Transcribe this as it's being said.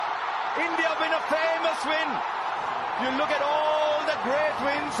India win a famous win. You look at all the great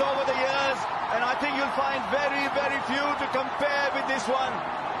wins over the years, and I think you'll find very, very few to compare with this one.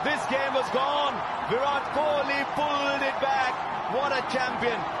 This game was gone. Virat Kohli pulled it back. What a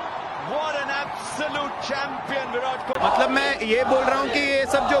champion. What an absolute champion Virat Kohli. मतलब मैं ये बोल रहा हूँ कि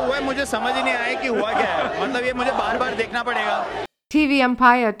ये सब जो हुआ है मुझे समझ ही नहीं आया कि हुआ क्या है. मतलब ये मुझे बार-बार देखना पड़ेगा. TV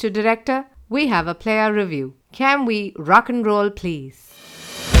umpire to director, we have a player review. Can we rock and roll, please?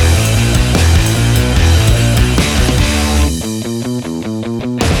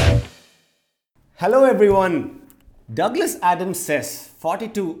 Hello everyone. Douglas Adams says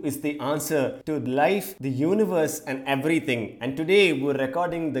 42 is the answer to life, the universe and everything. And today we're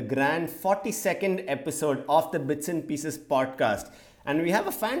recording the grand 42nd episode of the Bits and Pieces podcast. And we have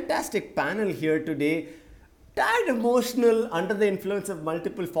a fantastic panel here today. Tad emotional under the influence of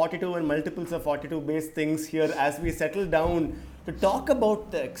multiple 42 and multiples of 42 based things here as we settle down to talk about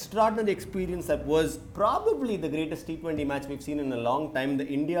the extraordinary experience that was probably the greatest T20 match we've seen in a long time, the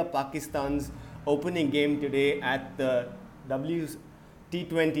India-Pakistan's opening game today at the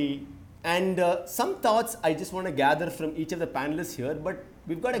T20. And some thoughts I just want to gather from each of the panelists here, but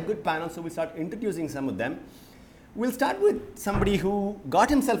we've got a good panel, so we'll start introducing some of them. We'll start with somebody who got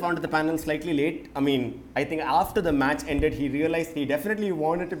himself onto the panel slightly late. I mean, I think after the match ended, he realized he definitely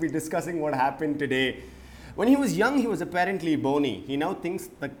wanted to be discussing what happened today. When he was young, he was apparently bony. He now thinks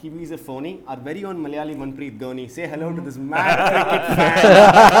the Kiwis are phony. Our very own Malayali Manpreet Dhoni. Say hello to this mad cricket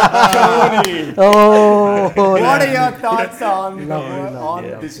fan, Dhoni. What are your thoughts on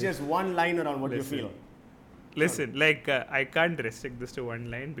this? Just one liner on what you feel. Listen, I can't restrict this to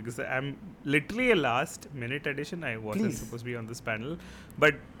one line because I'm literally a last minute addition. I wasn't supposed to be on this panel,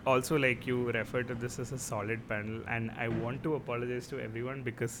 but also you refer to this as a solid panel, and I want to apologize to everyone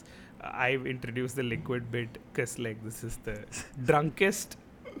because I've introduced the liquid bit because this is the drunkest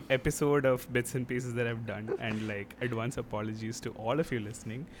episode of Bits and Pieces that I've done, and advance apologies to all of you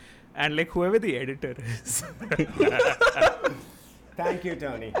listening, and whoever the editor is. Thank you,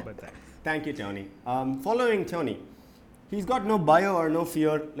 Tony. But thanks. Thank you, Tony. Following Tony, he's got no bio or no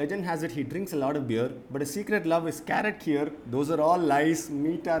fear. Legend has it he drinks a lot of beer, but his secret love is carrot here. Those are all lies.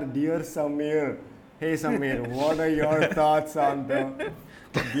 Meet our dear Samir. Hey Samir, what are your thoughts on the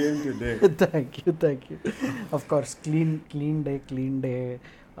game today? Thank you. Of course, clean day.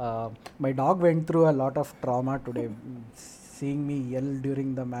 My dog went through a lot of trauma today, seeing me yell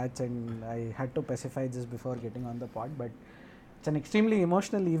during the match, and I had to pacify this before getting on the pod, but it's an extremely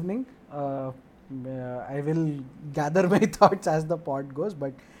emotional evening. I will gather my thoughts as the pod goes,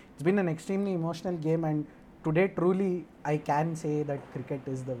 but it's been an extremely emotional game, and today truly I can say that cricket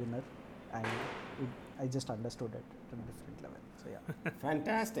is the winner, and I just understood it at a different level. So yeah.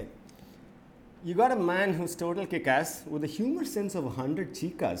 Fantastic. You got a man who's total kick-ass with a humor sense of 100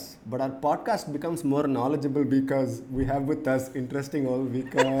 chicas, but our podcast becomes more knowledgeable because we have with us interesting old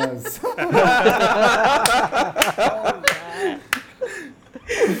Vikas.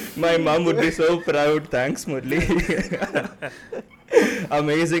 My mom would be so proud. Thanks, Murli.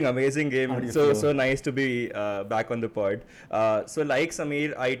 Amazing game. So nice to be back on the pod. So like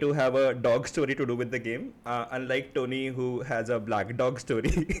Samir, I too have a dog story to do with the game. Unlike Tony, who has a black dog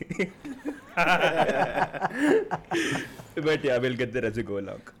story. But yeah, we'll get there as we go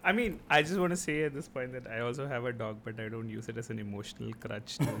along. I mean, I just want to say at this point that I also have a dog, but I don't use it as an emotional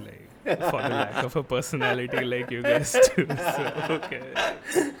crutch to for the lack of a personality like you guys do. So, okay.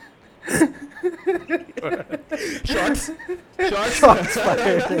 Shots.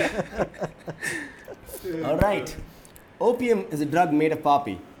 All right. Opium is a drug made of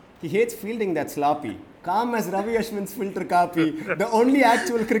poppy. He hates fielding that's sloppy. Calm as Ravi Ashwin's filter copy. The only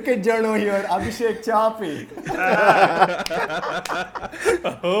actual cricket journal here, Abhishek Choppy.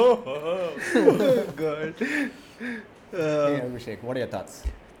 Oh God. Hey Abhishek, what are your thoughts?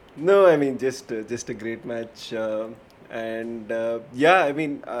 No, I mean just a great match, and I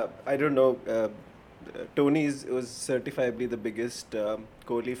don't know. Tony was certifiably the biggest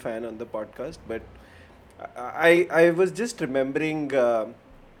Kohli fan on the podcast, but I was just remembering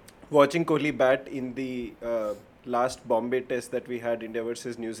watching Kohli bat in the last Bombay test that we had, India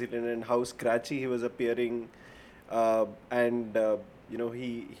versus New Zealand, and how scratchy he was appearing, he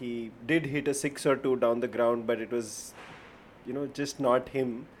did hit a 6 or 2 down the ground, but it was just not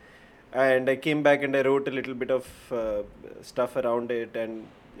him. And I came back and I wrote a little bit of stuff around it, and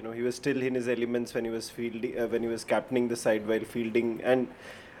he was still in his elements when he was fielding, when he was captaining the side while fielding, and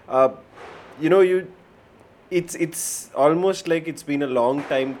it's almost like it's been a long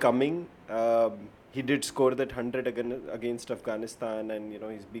time coming. He did score that 100 against Afghanistan, and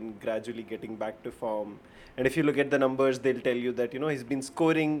he's been gradually getting back to form. And if you look at the numbers, they'll tell you that he's been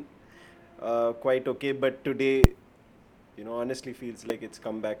scoring quite okay. But today, honestly feels like it's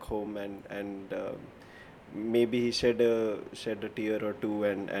come back home, and maybe he shed a tear or two,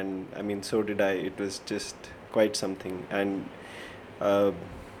 and I mean, so did I. It was just quite something, and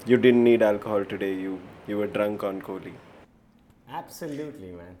you didn't need alcohol today. You were drunk on Kohli.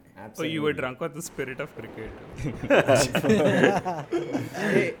 Absolutely, man. Oh, Absolutely. you were drunk on the spirit of cricket.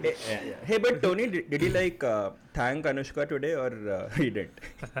 Hey, but Tony, did he thank Anushka today or he didn't?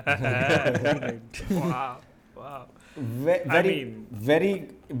 Wow. Very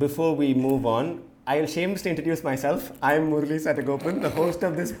before we move on, I'll shamelessly introduce myself. I'm Murli Satagopan, the host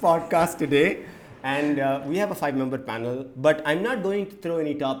of this podcast today. And we have a 5-member panel, but I'm not going to throw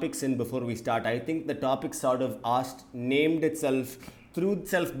any topics in before we start. I think the topic sort of named itself, threw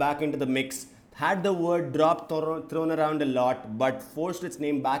itself back into the mix, had the word drop thrown around a lot, but forced its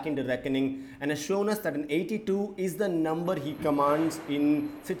name back into reckoning and has shown us that an 82 is the number he commands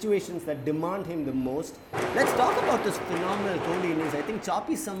in situations that demand him the most. Let's talk about this phenomenal Kohli innings. I think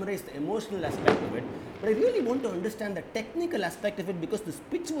Choppy summarized the emotional aspect of it, but I really want to understand the technical aspect of it because this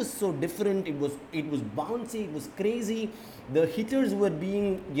pitch was so different. It was bouncy, it was crazy. The hitters were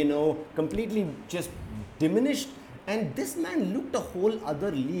being, completely just diminished. And this man looked a whole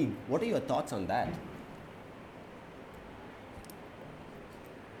other league. What are your thoughts on that?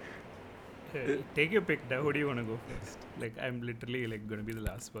 Take your pick. Who do you want to go first? I'm literally going to be the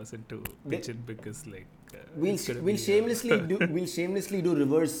last person to pitch it because we'll shamelessly do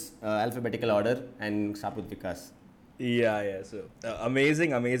reverse alphabetical order and start with Vikas. Yeah. So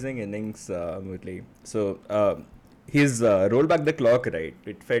amazing innings, Murli. So he's rolled back the clock, right?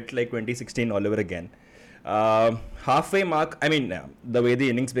 It felt like 2016 all over again. Halfway mark, I mean, the way the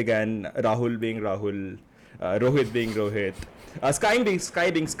innings began, Rahul being Rahul, Rohit being Rohit, Sky being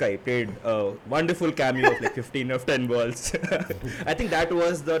Sky, played a wonderful cameo of 15 of 10 balls. I think that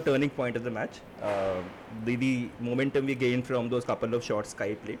was the turning point of the match. The momentum we gained from those couple of shots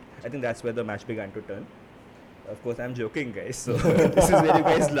Sky played, I think that's where the match began to turn. Of course, I'm joking, guys. So this is where you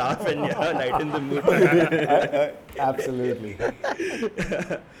guys laugh and lighten the mood. Absolutely.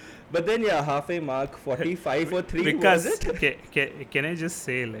 But then, halfway mark, 45 for 3, because was it? can I just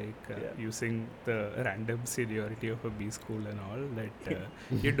say, using the random seniority of a B school and all, that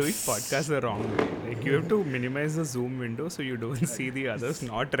you're doing podcasts the wrong way. You have to minimize the Zoom window so you don't see the others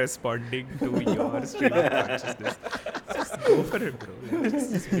not responding to your stream of consciousness. Just go for it, bro.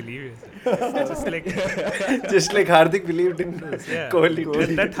 Just believe yourself. Just like Hardik believed in Kohli.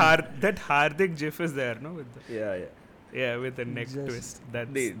 That Hardik gif is there, no? With the, Yeah, with the neck twist.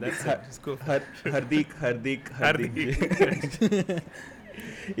 That's it. Just go. Hardik.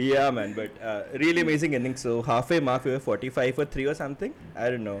 Yeah, man. But really amazing innings. So halfway mark, we were 45 for 3 or something. I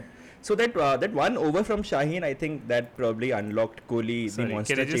don't know. So that one over from Shaheen, I think that probably unlocked Kohli, the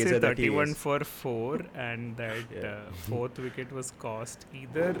monster chaser. Can I just say that he 31 is. for 4, and that fourth wicket was cost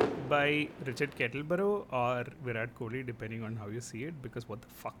either by Richard Kettleborough or Virat Kohli, depending on how you see it, because what the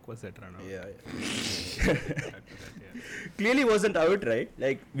fuck was that run out? Yeah. Clearly wasn't out, right?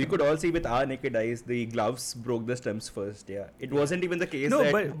 We could all see with our naked eyes, the gloves broke the stumps first. Yeah, it wasn't even the case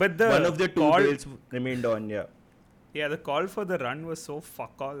that but the one of the two bails remained on. Yeah. Yeah, the call for the run was so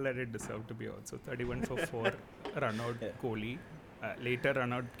fuck all that it deserved to be also 31 for 4 run out Kohli. Later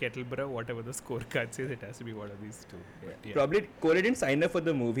run out Kettleborough, whatever the scorecard says, it has to be one of these two. Yeah. Probably Kohli didn't sign up for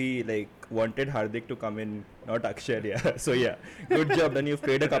the movie, wanted Hardik to come in, not Akshay. Yeah. So good job. Then you've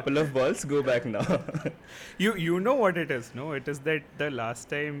played a couple of balls, go back now. You know what it is, no? It is that the last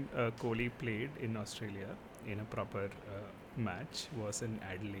time Kohli played in Australia in a proper match was in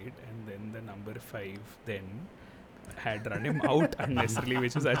Adelaide, and then the number 5 then had run him out unnecessarily,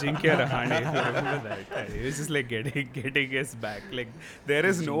 which was Ajinkya Rahane. If you remember that, he was just getting his back. There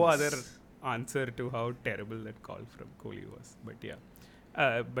is no other answer to how terrible that call from Kohli was. But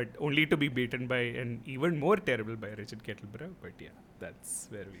but only to be beaten by an even more terrible by Richard Kettleborough. But that's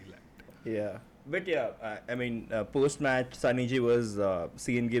where we lacked. Yeah. But post-match, Sunny was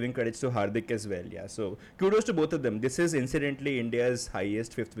seen giving credits to Hardik as well. Yeah, so kudos to both of them. This is incidentally India's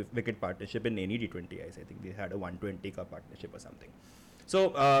highest 5th wicket partnership in any T20 I's. I think they had a 120 ka partnership or something.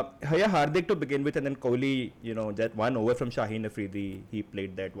 So Hardik to begin with, and then Kohli, that one over from Shaheen Afridi, he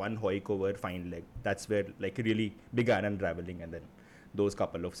played that one Hoik over fine leg. That's where really began unraveling, and then those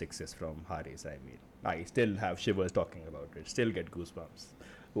couple of sixes from Haris. I still have shivers talking about it. Still get goosebumps.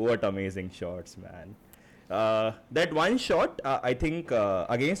 What amazing shots, man. That one shot, I think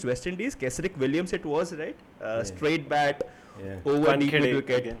against West Indies, Kesrick Williams it was, right? Straight bat, over deep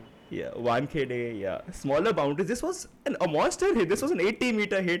wicket. Yeah, 1K, yeah. Smaller boundaries. This was a monster hit. This was an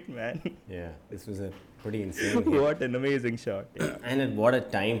 80-meter hit, man. Yeah, this was a pretty insane hit. What an amazing shot. Yeah. And what a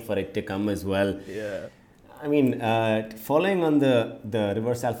time for it to come as well. Yeah. I mean, following on the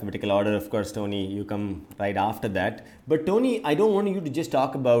reverse alphabetical order, of course, Tony, you come right after that. But Tony, I don't want you to just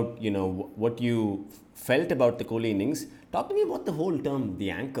talk about, what you felt about the Kohli innings. Talk to me about the whole term,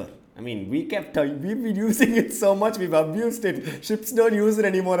 the anchor. I mean, we've been using it so much, we've abused it. Ships don't use it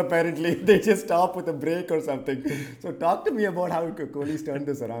anymore, apparently. They just stop with a break or something. So talk to me about how Kohli's turned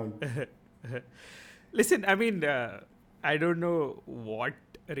this around. Listen, I mean, I don't know what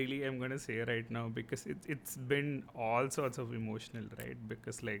really I'm going to say right now, because it's been all sorts of emotional, right?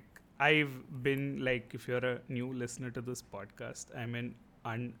 Because like I've been like, if you're a new listener to this podcast, I'm an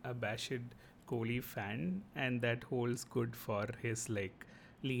unabashed Kohli fan, and that holds good for his like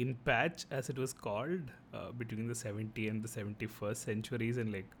lean patch, as it was called, between the 70 and the 71st centuries,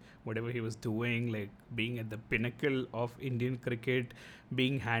 and like whatever he was doing, like being at the pinnacle of Indian cricket,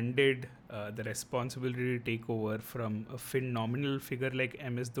 being handed the responsibility to take over from a phenomenal figure like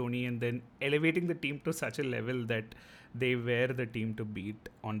MS Dhoni, and then elevating the team to such a level that they were the team to beat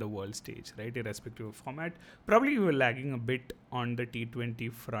on the world stage, right? Irrespective of format. Probably we were lagging a bit on the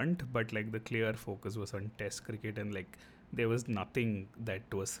T20 front, but like the clear focus was on Test cricket, and like there was nothing that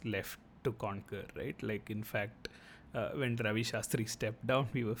was left to conquer, right? Like in fact, when Ravi Shastri stepped down,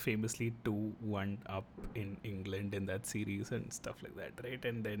 we were famously 2-1 up in England in that series and stuff like that, right?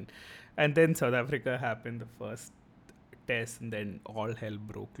 And then South Africa happened, the first test, and then all hell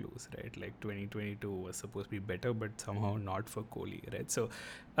broke loose, right? Like 2022 was supposed to be better, but somehow not for Kohli, right? So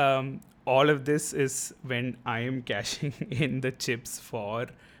all of this is when I am cashing in the chips for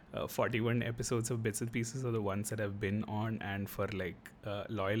 41 episodes of Bits and Pieces of the ones that I've been on, and for like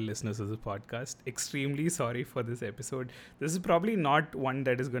loyal listeners of the podcast, extremely sorry for this episode. This is probably not one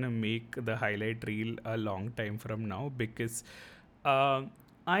that is going to make the highlight reel a long time from now, because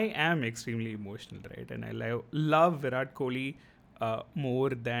I am extremely emotional, right? And I love Virat Kohli more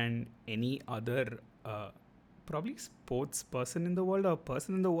than any other probably sports person in the world, or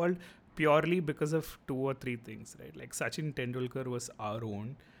person in the world, purely because of 2 or 3 things, right? Like Sachin Tendulkar was our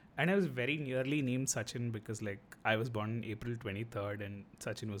own, and I was very nearly named Sachin because like I was born on April 23rd and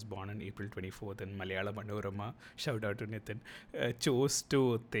Sachin was born on April 24th, and Malayalam Manorama, shout out to Nitin, chose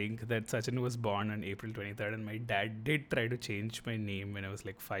to think that Sachin was born on April 23rd, and my dad did try to change my name when I was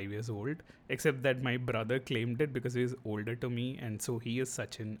like 5 years old, except that my brother claimed it because he is older to me, and so he is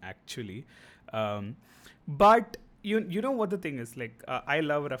Sachin actually. But you know what the thing is, like I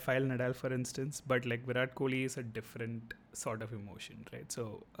love Rafael Nadal, for instance, but like Virat Kohli is a different sort of emotion, right?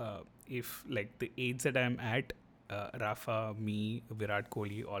 So if like the age that I'm at, Rafa, me, Virat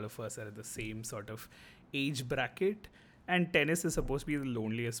Kohli, all of us are at the same sort of age bracket, and tennis is supposed to be the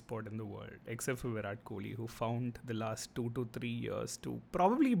loneliest sport in the world, except for Virat Kohli, who found the last 2 to 3 years to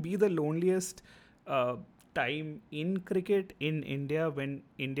probably be the loneliest time in cricket in India, when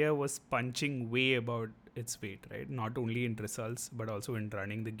India was punching way about its weight, right? Not only in results, but also in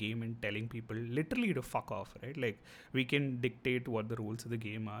running the game and telling people literally to fuck off, right? Like we can dictate what the rules of the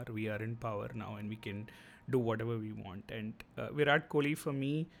game are. We are in power now, and we can do whatever we want. And Virat Kohli, for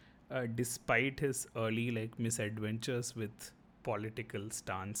me, despite his early like misadventures with political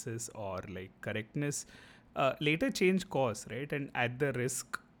stances or like correctness, later changed course, right? And at the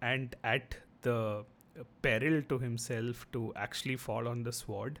risk and at the peril to himself to actually fall on the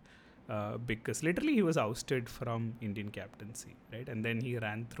sword, because literally he was ousted from Indian captaincy, right? And then he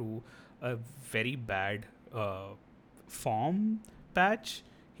ran through a very bad form patch.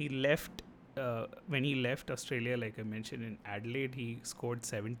 He left when he left Australia, like I mentioned, in Adelaide, he scored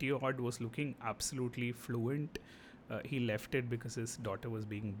 70 odd, was looking absolutely fluent. He left it because his daughter was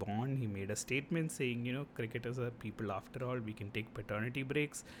being born. He made a statement saying, you know, cricketers are people after all, we can take paternity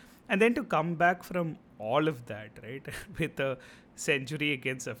breaks. And then to come back from all of that, right, with a century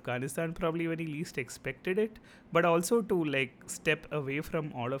against Afghanistan, probably when he least expected it, but also to like step away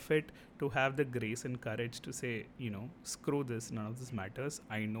from all of it, to have the grace and courage to say, you know, screw this, none of this matters.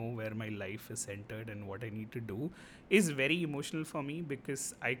 I know where my life is centered and what I need to do, is very emotional for me,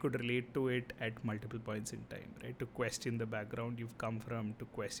 because I could relate to it at multiple points in time, right? To question the background you've come from, to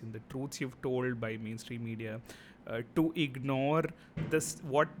question the truths you've told by mainstream media, to ignore this,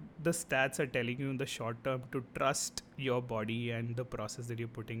 what the stats are telling you in the short term, to trust your body and the process that you're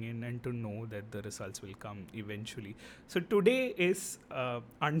putting in, and to know that the results will come eventually. So today is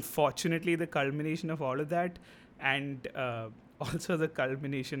unfortunately the culmination of all of that, and also the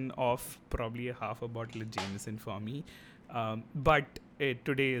culmination of probably a half a bottle of Jameson for me. But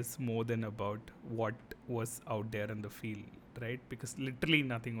today is more than about what was out there in the field. right? Because literally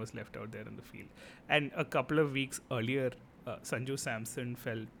nothing was left out there in the field. And a couple of weeks earlier, Sanju Samson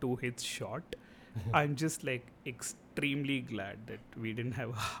fell 2 hits short. I'm just like extremely glad that we didn't have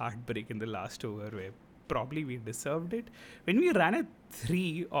a heartbreak in the last over where probably we deserved it. When we ran a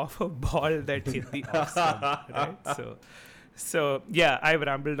 3 off a ball that hit the off stump, right? So yeah, I've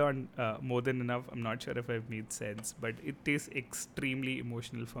rambled on more than enough. I'm not sure if I've made sense, but it is extremely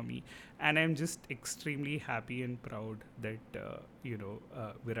emotional for me. And I'm just extremely happy and proud that,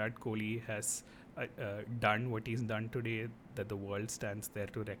 Virat Kohli has done what he's done today, that the world stands there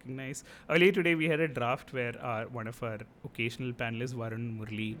to recognize. Earlier today, we had a draft where one of our occasional panelists, Varun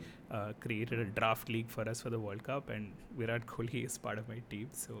Murli, created a draft league for us for the World Cup, and Virat Kohli is part of my team,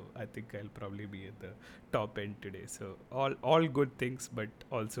 so I think I'll probably be at the top end today. So all good things, but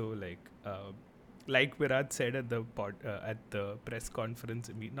also like Virat said at the press conference,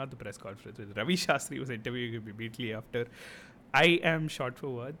 not the press conference, Ravi Shastri was interviewing him immediately after. I am short for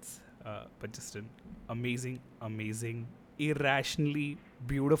words. But just an amazing, irrationally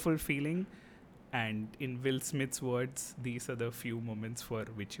beautiful feeling. And in Will Smith's words, these are the few moments for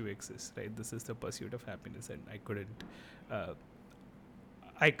which you exist, right? This is the pursuit of happiness, and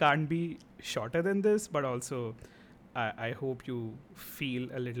I can't be shorter than this, but also I hope you feel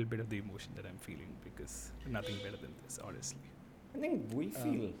a little bit of the emotion that I'm feeling, because nothing better than this, honestly. I think we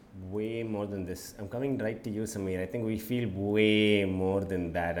feel way more than this. I'm coming right to you, Sameer. I think we feel way more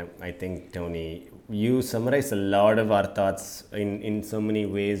than that. I think, Tony, you summarized a lot of our thoughts in so many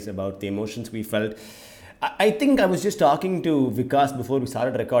ways about the emotions we felt. I think I was just talking to Vikas before we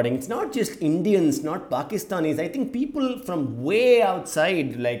started recording. It's not just Indians, not Pakistanis. I think people from way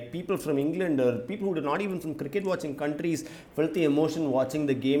outside, like people from England or people who are not even from cricket watching countries, felt the emotion watching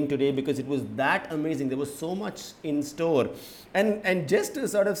the game today because it was that amazing. There was so much in store. And just to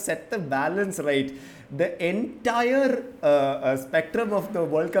sort of set the balance right, the entire spectrum of the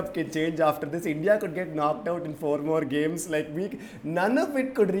World Cup can change after this. India could get knocked out in 4 more games. None of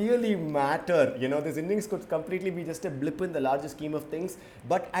it could really matter. This innings could completely be just a blip in the larger scheme of things.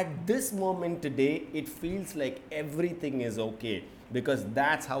 But at this moment today, it feels like everything is okay, because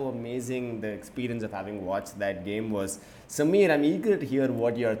that's how amazing the experience of having watched that game was. Sameer, I'm eager to hear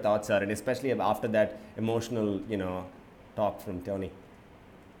what your thoughts are, and especially after that emotional, talk from Tony.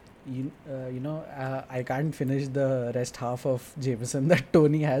 I can't finish the rest half of Jameson that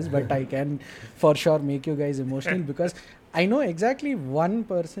Tony has, but I can for sure make you guys emotional, because I know exactly one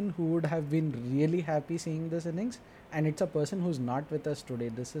person who would have been really happy seeing this innings, and it's a person who's not with us today.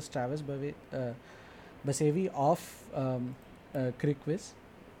 This is Travis Basevi of CricViz,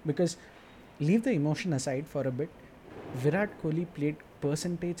 because leave the emotion aside for a bit. Virat Kohli played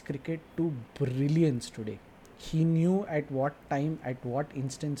percentage cricket to brilliance today. He knew at what time, at what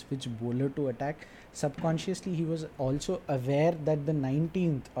instance, which bowler to attack. Subconsciously, he was also aware that the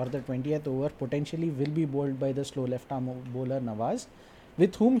 19th or the 20th over potentially will be bowled by the slow left-arm bowler Nawaz,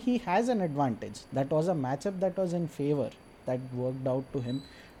 with whom he has an advantage. That was a matchup that was in favour, that worked out to him,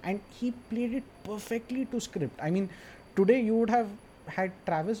 and he played it perfectly to script. I mean, today you would have, had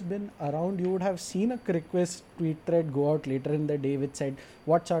Travis been around, you would have seen a CricViz tweet thread go out later in the day which said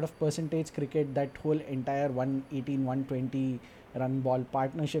what sort of percentage cricket, that whole entire 118, 120 run ball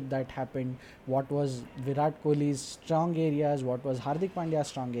partnership that happened, what was Virat Kohli's strong areas, what was Hardik Pandya's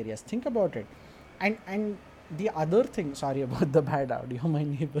strong areas. Think about it. And the other thing, sorry about the bad audio, my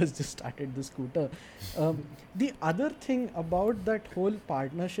neighbors just started the scooter. The other thing about that whole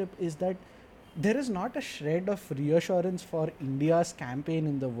partnership is that there is not a shred of reassurance for India's campaign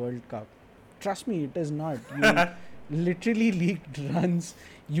in the World Cup. Trust me, it is not. You literally leaked runs.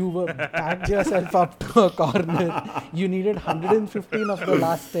 You were backed yourself up to a corner. You needed 115 of the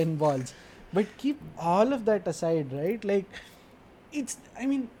last 10 balls. But keep all of that aside, right?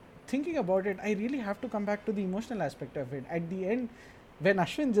 Thinking about it, I really have to come back to the emotional aspect of it. At the end, when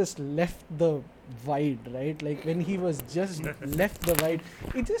Ashwin just left the wide, right? When he was just left the wide,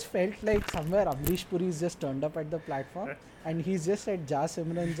 it just felt like somewhere Amrish Puri's just turned up at the platform and he's just said, Ja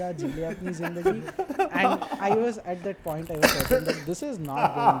Simran Ja, Jile Apni Zindagi. And I was at that point, I was certain that this is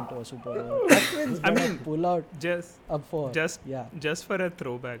not going into a super over. Ashwin's going to pull out just for a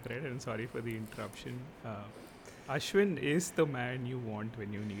throwback, right? And sorry for the interruption. Ashwin is the man you want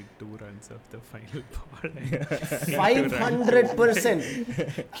when you need 2 runs of the final ball.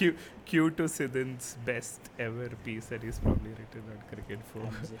 500%. Cue to Sidhan's best ever piece that he's probably written on Cricket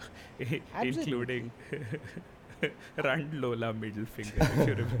Form, including Run Lola middle finger, if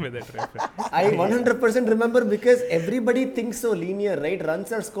you remember that reference. I 100% remember, because everybody thinks so linear, right?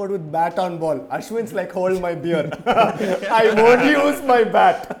 Runs are scored with bat on ball. Ashwin's like, hold my beer. I won't use my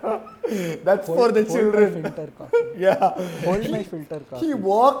bat. That's for the children. Hold my filter coffee. Yeah. Hold my filter coffee. He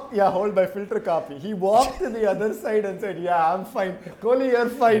walked, hold my filter copy. He walked to the other side and said, yeah, I'm fine. Kohli, you're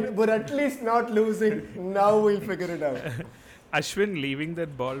fine, but at least not losing. Now we'll figure it out. Ashwin leaving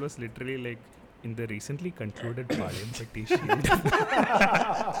that ball was literally like in the recently concluded Parliampati Shield.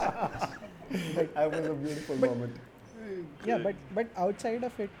 That was a beautiful moment. Yeah, but outside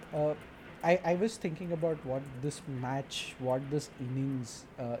of it, I was thinking about what this match, what this innings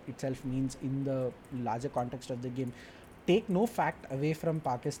itself means in the larger context of the game. Take no fact away from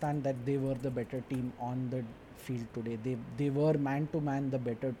Pakistan that they were the better team on the field today. They were man to man the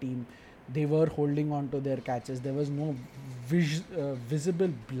better team. They were holding on to their catches. There was no visible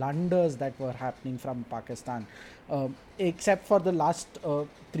blunders that were happening from Pakistan, except for the last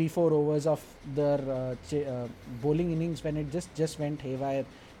 3-4 overs of their bowling innings when it just went haywire,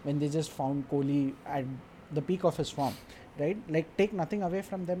 when they just found Kohli at the peak of his form, right? Like, take nothing away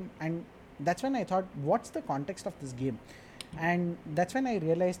from them. And that's when I thought, what's the context of this game? And that's when I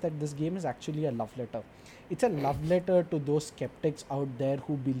realized that this game is actually a love letter. It's a love letter to those skeptics out there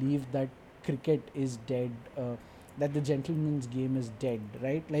who believe that cricket is dead, that the gentleman's game is dead,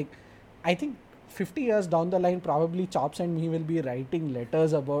 right? Like, I think 50 years down the line, probably Chops and me will be writing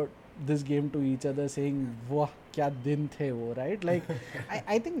letters about this game to each other saying, wah, kya din the wo, right? Like,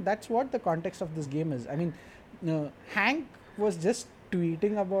 I think that's what the context of this game is. I mean, Hank was just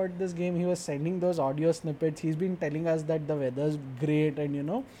tweeting about this game. He was sending those audio snippets. He's been telling us that the weather's great and,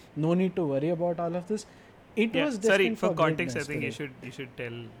 no need to worry about all of this. It was sorry, for context, I greatness think today. you should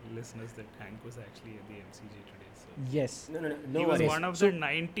tell listeners that Hank was actually at the MCG today. So Yes. No he was worries. one of the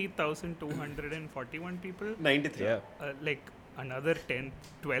 90,241 people. 93. Yeah. Like another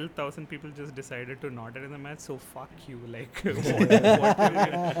 12,000 people just decided to not enter the match. So fuck you. Like,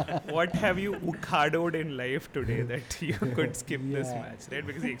 what have you ukadoed in life today that you could skip this Yeah. match, right?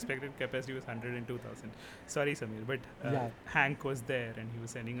 Because the expected capacity was 102,000. Sorry, Samir, but Hank was there and he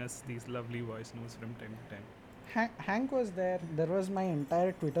was sending us these lovely voice notes from time to time. Hank was there. There was my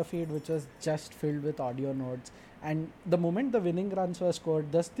entire Twitter feed, which was just filled with audio notes. And the moment the winning runs were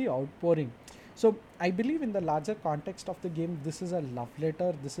scored, thus the outpouring. So I believe in the larger context of the game, this is a love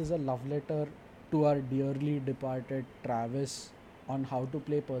letter. This is a love letter to our dearly departed Travis on how to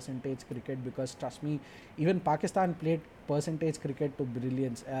play percentage cricket, because trust me, even Pakistan played percentage cricket to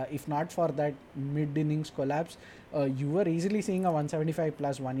brilliance. If not for that mid-innings collapse, you were easily seeing a 175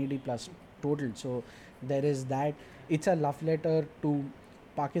 plus, 180 plus total. So there is that. It's a love letter to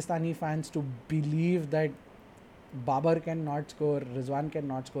Pakistani fans to believe that Babar cannot score, Rizwan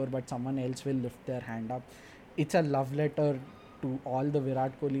cannot score, but someone else will lift their hand up. It's a love letter to all the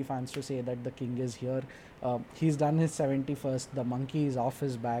Virat Kohli fans to say that the king is here. He's done his 71st. The monkey is off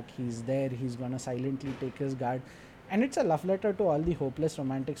his back. He's there. He's going to silently take his guard. And it's a love letter to all the hopeless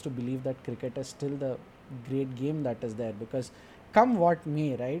romantics to believe that cricket is still the great game that is there. Because come what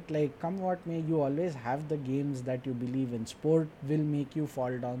may, right? Like, come what may, you always have the games that you believe in. Sport will make you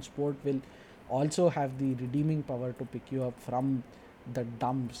fall down. Sport will also have the redeeming power to pick you up from the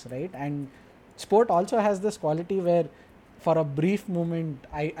dumps, right? And sport also has this quality where for a brief moment,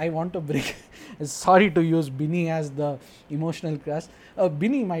 I want to bring, sorry to use Binny as the emotional crush.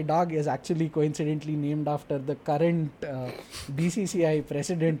 Binny, my dog, is actually coincidentally named after the current BCCI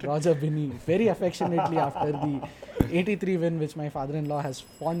president, Roger Binny, very affectionately after the 83 win, which my father-in-law has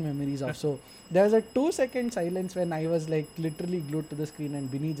fond memories of. So there was a 2-second silence when I was like literally glued to the screen, and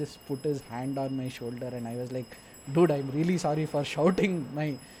Binny just put his hand on my shoulder, and I was like, dude, I'm really sorry for shouting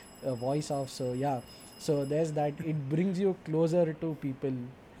my voice off. So yeah. So there's that. It brings you closer to people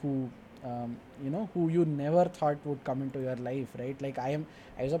who, who you never thought would come into your life, right? Like I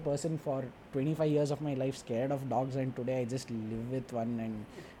was a person for 25 years of my life scared of dogs, and today I just live with one and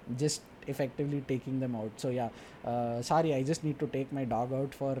just effectively taking them out. So yeah, sorry, I just need to take my dog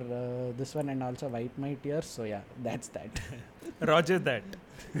out for this one and also wipe my tears. So yeah, that's that. Roger that.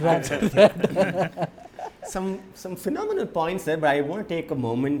 Roger that. Some phenomenal points there, but I want to take a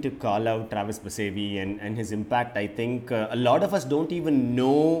moment to call out Travis Basevi and his impact. I think a lot of us don't even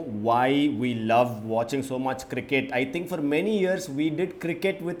know why we love watching so much cricket. I think for many years we did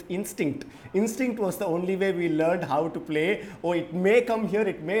cricket with instinct. Instinct was the only way we learned how to play. Oh, it may come here,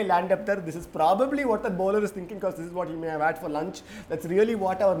 it may land up there. This is probably what the bowler is thinking because this is what he may have had for lunch. That's really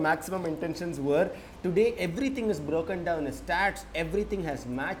what our maximum intentions were. Today, everything is broken down as stats, everything has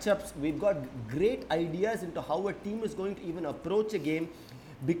matchups. We've got great ideas into how a team is going to even approach a game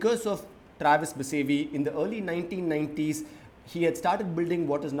because of Travis Basevi. In the early 1990s, he had started building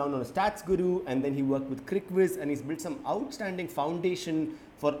what is now known as Stats Guru, and then he worked with CricViz, and he's built some outstanding foundation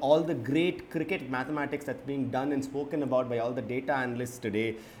for all the great cricket mathematics that's being done and spoken about by all the data analysts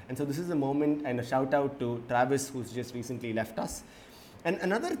today. And so this is a moment and a shout out to Travis, who's just recently left us. And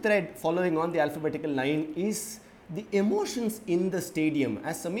another thread following on the alphabetical line is the emotions in the stadium.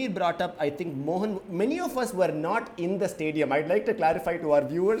 As Samir brought up, I think Mohan, many of us were not in the stadium. I'd like to clarify to our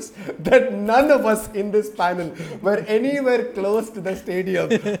viewers that none of us in this panel were anywhere close to the stadium.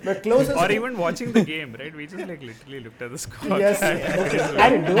 We're closest or even watching the game, right? We just like literally looked at the score. Yes.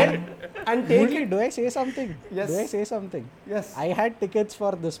 Do I say something? Yes. Do I say something? Yes. I had tickets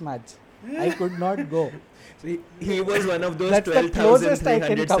for this match. I could not go. He was one of those That's the closest I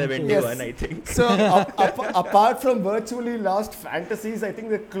can come to. 12,371, I think. So apart from virtually lost fantasies, I think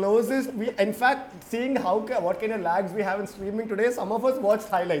the closest we, in fact, seeing what kind of lags we have in streaming today, some of us watched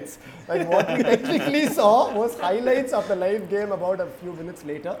highlights. Like what we technically saw was highlights of the live game about a few minutes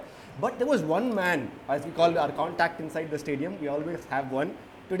later. But there was one man, as we call our contact inside the stadium. We always have one.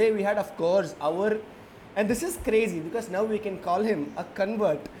 Today we had, of course, and this is crazy because now we can call him a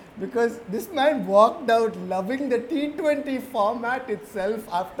convert. Because this man walked out loving the T20 format itself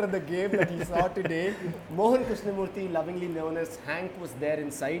after the game that he saw today. Mohan Krishnamurthy, lovingly known as Hank, was there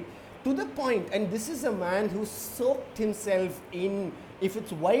inside. To the point, and this is a man who soaked himself in. If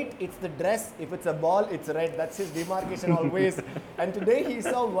it's white, it's the dress. If it's a ball, it's red. That's his demarcation always. And today he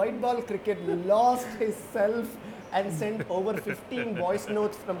saw white ball cricket, lost his self, and sent over 15 voice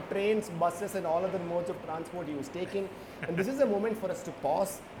notes from trains, buses and all other modes of transport he was taking. And this is a moment for us to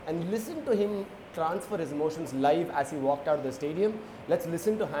pause and listen to him transfer his emotions live as he walked out of the stadium. Let's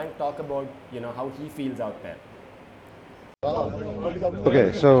listen to Hank talk about, how he feels out there.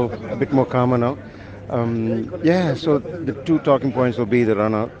 Okay, so a bit more calmer now. So the two talking points will be the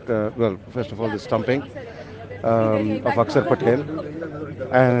run out. First of all, the stumping of Akshar Patel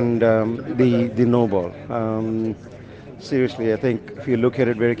and the no ball. Seriously, I think if you look at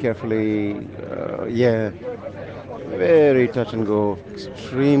it very carefully, very touch and go,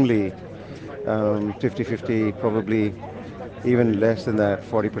 extremely 50-50, probably even less than that,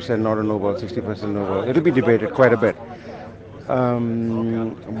 40% not a no ball, 60% no ball. It'll be debated quite a bit.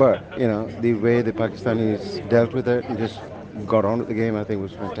 But the way the Pakistanis dealt with it and just got on with the game, I think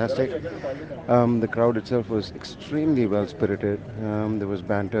was fantastic. The crowd itself was extremely well spirited. There was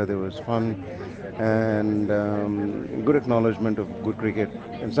banter, there was fun, and good acknowledgement of good cricket,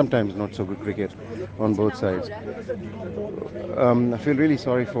 and sometimes not so good cricket on both sides. I feel really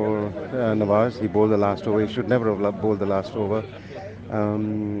sorry for Nawaz. He bowled the last over. He should never have bowled the last over.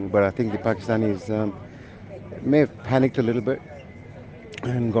 But I think the Pakistanis may have panicked a little bit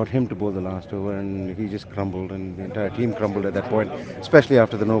and got him to bowl the last over, and he just crumbled, and the entire team crumbled at that point, especially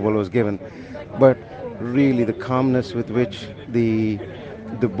after the no ball was given. But really the calmness with which the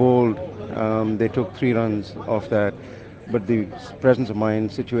bowled, they took 3 runs off that, but the presence of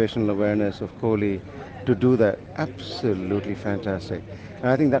mind, situational awareness of Kohli to do that, absolutely fantastic. And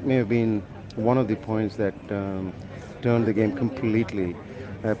I think that may have been one of the points that turned the game completely.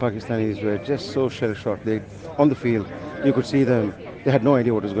 Pakistanis were just so shell-shocked. They, on the field, you could see them, they had no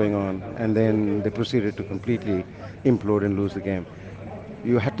idea what was going on, and then they proceeded to completely implode and lose the game.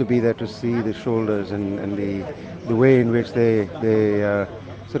 You had to be there to see the shoulders and the way in which they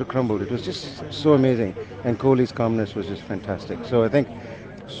sort of crumbled. It was just so amazing, and Kohli's calmness was just fantastic. So I think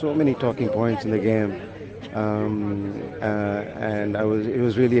so many talking points in the game, and it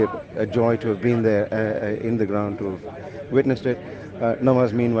was really a joy to have been there in the ground, to have witnessed it.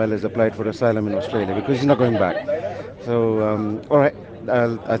 Nawaz, meanwhile, has applied for asylum in Australia because he's not going back. So, all right,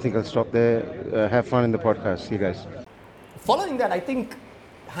 I think I'll stop there. Have fun in the podcast. See you guys. Following that, I think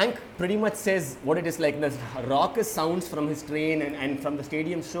Hank pretty much says what it is like. The raucous sounds from his train and from the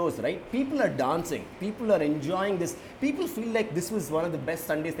stadium shows, right? People are dancing. People are enjoying this. People feel like this was one of the best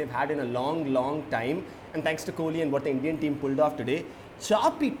Sundays they've had in a long, long time. And thanks to Kohli and what the Indian team pulled off today.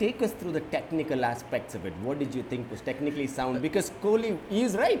 Chappy, take us through the technical aspects of it. What did you think was technically sound? Because Kohli, he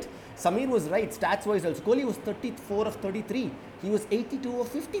is right. Samir was right, stats-wise also. Kohli was 34 of 33. He was 82 of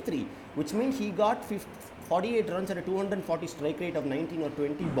 53, which means he got 48 runs at a 240 strike rate of 19 or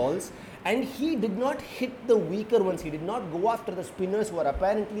 20 balls. And he did not hit the weaker ones. He did not go after the spinners who are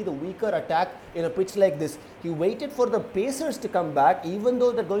apparently the weaker attack in a pitch like this. He waited for the pacers to come back, even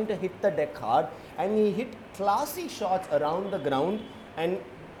though they're going to hit the deck hard. And he hit classy shots around the ground. And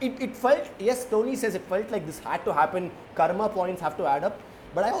it felt, yes, Tony says it felt like this had to happen. Karma points have to add up.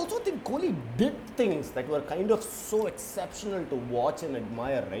 But I also think Kohli did things that were kind of so exceptional to watch and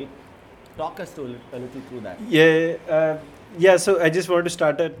admire, right? Talk us a little through that. So I just want to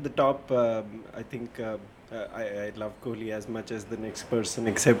start at the top. I think I love Kohli as much as the next person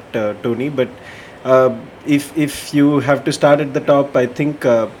except Tony. But if you have to start at the top, I think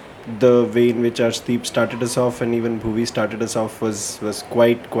the way in which Arshdeep started us off and even Bhuvi started us off was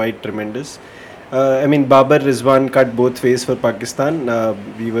quite tremendous. I mean, Babar Rizwan cut both ways for Pakistan.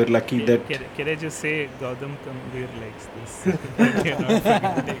 We were lucky that. Can I just say Gautam Gambhir likes this? You're not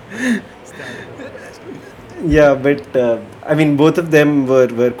forgetting. Yeah, but I mean, both of them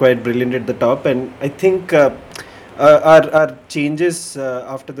were quite brilliant at the top, and I think our changes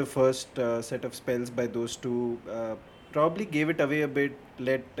after the first set of spells by those two probably gave it away a bit.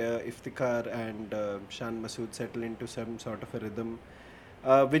 Let Iftikhar and Shan Masood settle into some sort of a rhythm,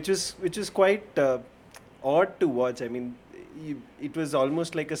 which is quite odd to watch. I mean, it was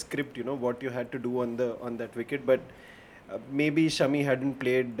almost like a script, what you had to do on that wicket, but. Maybe Shami hadn't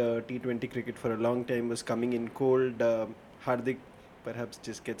played T20 cricket for a long time, was coming in cold. Hardik perhaps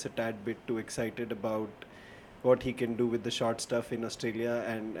just gets a tad bit too excited about what he can do with the short stuff in Australia,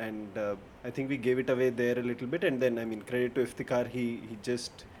 and I think we gave it away there a little bit. And then, I mean, credit to Iftikhar, he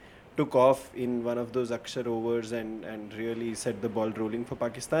just took off in one of those Akshar overs and really set the ball rolling for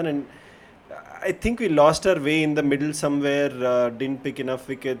Pakistan. And I think we lost our way in the middle somewhere. Didn't pick enough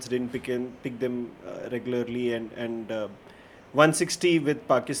wickets. Didn't pick them regularly. And 160 with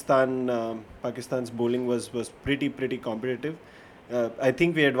Pakistan. Pakistan's bowling was pretty competitive. I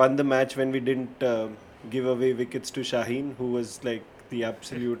think we had won the match when we didn't give away wickets to Shaheen, who was like the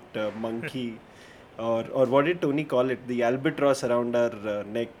absolute monkey. Or what did Tony call it? The albatross around our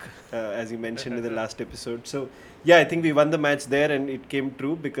neck, as you mentioned in the last episode. So yeah, I think we won the match there, and it came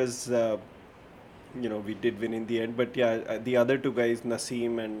true because. We did win in the end, but yeah, the other two guys,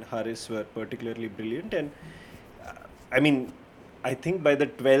 Naseem and Haris, were particularly brilliant. And I mean, I think by the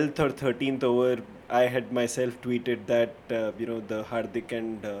 12th or 13th over, I had myself tweeted that the Hardik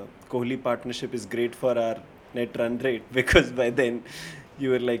and Kohli partnership is great for our net run rate, because by then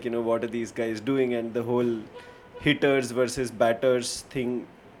you were like, what are these guys doing? And the whole hitters versus batters thing.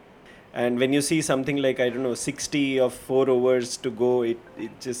 And when you see something like, 60 of 4 overs to go, it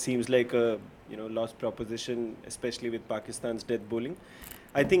just seems like a lost proposition, especially with Pakistan's death bowling.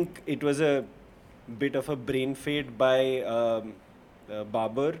 I think it was a bit of a brain fade by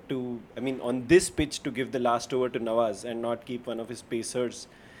Babar on this pitch to give the last over to Nawaz and not keep one of his pacers.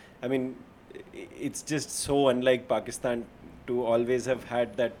 I mean, it's just so unlike Pakistan to always have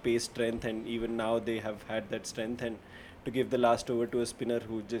had that pace strength, and even now they have had that strength, and to give the last over to a spinner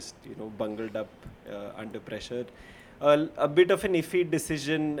who just bungled up under pressure. A bit of an iffy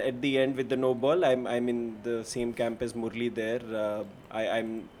decision at the end with the no ball. I'm in the same camp as Murli there.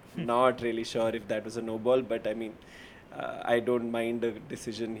 I'm not really sure if that was a no ball, but I mean, I don't mind a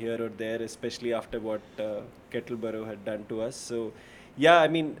decision here or there, especially after what Kettleborough had done to us. So, yeah, I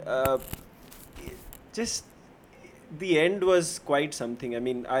mean, just the end was quite something. I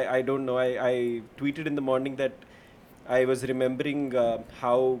mean, I don't know. I tweeted in the morning that I was remembering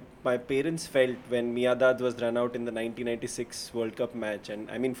how my parents felt when Miadad was run out in the 1996 World Cup match. And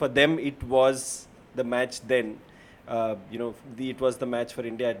I mean, for them, it was the match then. It was the match for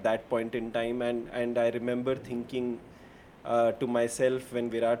India at that point in time. And I remember thinking to myself when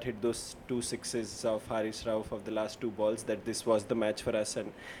Virat hit those 2 sixes of Haris Rauf of the last 2 balls that this was the match for us.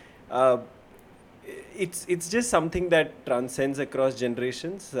 And it's just something that transcends across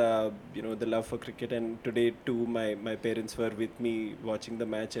generations, the love for cricket. And today too, my parents were with me watching the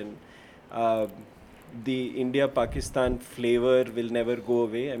match, and the India-Pakistan flavor will never go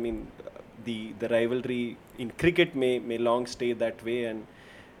away. I mean, the rivalry in cricket may long stay that way. And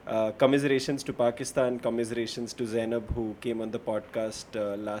commiserations to Pakistan, commiserations to Zainab, who came on the podcast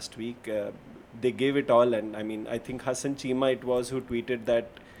last week. They gave it all. And I mean, I think Hassan Cheema it was who tweeted that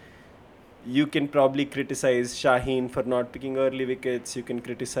you can probably criticize Shaheen for not picking early wickets. You can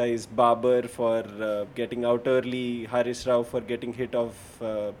criticize Babar for getting out early, Haris Rao for getting hit of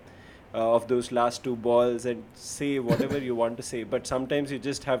those last 2 balls, and say whatever you want to say. But sometimes you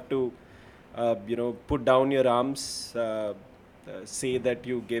just have to, put down your arms, say that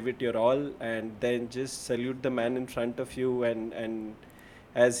you gave it your all, and then just salute the man in front of you. And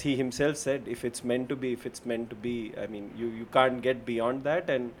as he himself said, if it's meant to be, it's meant to be. I mean, you can't get beyond that.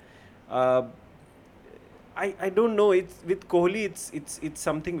 And I don't know. It's with Kohli. It's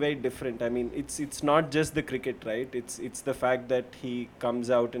something very different. I mean, it's not just the cricket, right? It's the fact that he comes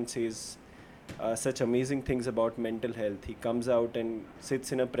out and says such amazing things about mental health. He comes out and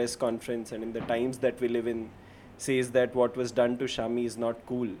sits in a press conference, and in the times that we live in, says that what was done to Shami is not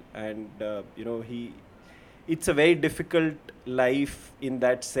cool. And it's a very difficult life in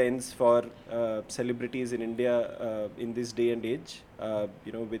that sense for celebrities in India in this day and age.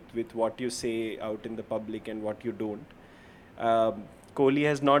 With what you say out in the public and what you don't. Kohli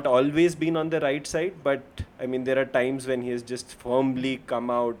has not always been on the right side, but I mean, there are times when he has just firmly come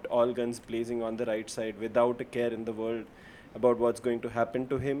out, all guns blazing on the right side, without a care in the world about what's going to happen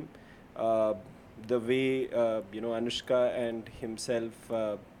to him. The way Anushka and himself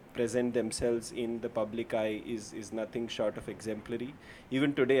present themselves in the public eye is nothing short of exemplary.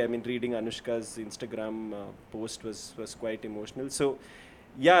 Even today, I mean, reading Anushka's Instagram post was quite emotional. So,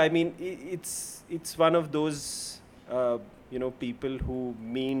 yeah, I mean, it's one of those people who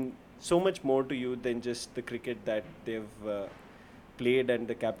mean so much more to you than just the cricket that they've played and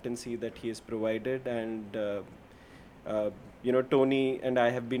the captaincy that he has provided. And Tony and I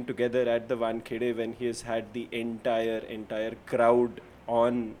have been together at the Wankhede when he has had the entire crowd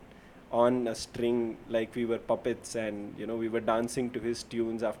on a string, like we were puppets, and we were dancing to his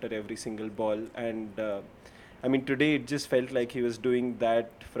tunes after every single ball. And I mean, today it just felt like he was doing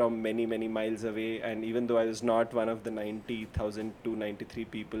that from many miles away. And even though I was not one of the 90,293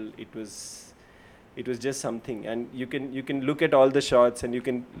 people, it was just something. And you can look at all the shots, and you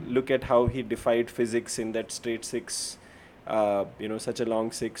can look at how he defied physics in that straight six, such a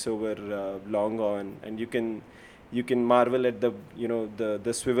long six over long on, and you can marvel at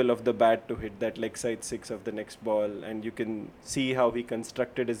the swivel of the bat to hit that leg side six of the next ball, and you can see how he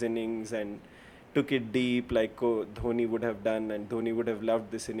constructed his innings and took it deep like Dhoni would have done, and Dhoni would have loved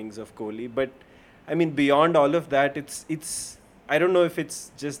this innings of Kohli. But I mean, beyond all of that, it's I don't know if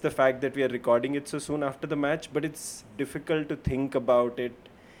it's just the fact that we are recording it so soon after the match, but it's difficult to think about it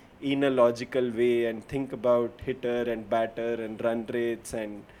in a logical way and think about hitter and batter and run rates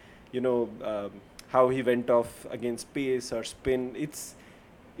and how he went off against pace or spin.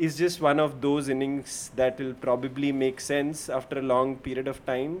 It's just one of those innings that will probably make sense after a long period of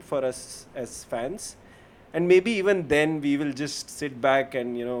time for us as fans. And maybe even then we will just sit back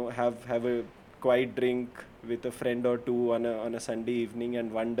and have a quiet drink with a friend or two on a Sunday evening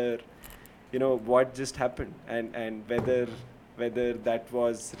and wonder what just happened, and whether that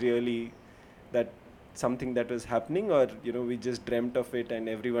was really that something that was happening, or we just dreamt of it and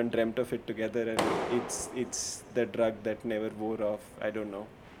everyone dreamt of it together, and it's the drug that never wore off. I don't know.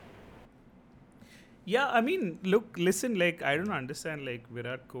 Yeah, I mean, listen, like, I don't understand, like,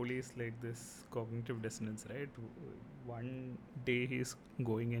 Virat Kohli is like this cognitive dissonance, right? One day he's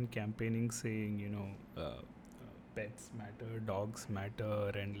going and campaigning saying, pets matter, dogs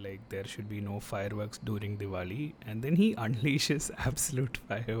matter, and like there should be no fireworks during Diwali, and then he unleashes absolute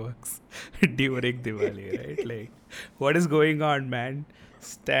fireworks during Diwali, right? Like, what is going on, man?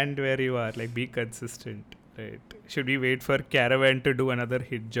 Stand where you are, like, be consistent. Right. Should we wait for Caravan to do another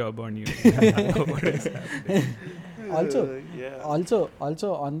hit job on you? What is happening?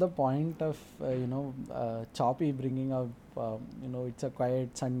 Also on the point of Choppy bringing up it's a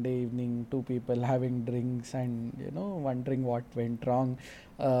quiet Sunday evening, two people having drinks and wondering what went wrong.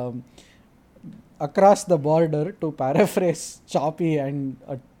 Across the border, to paraphrase Choppy and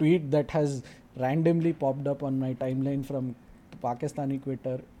a tweet that has randomly popped up on my timeline from Pakistani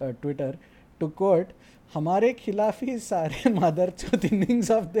Twitter, to quote, हमारे खिलाफ ही सारे मदरचोद innings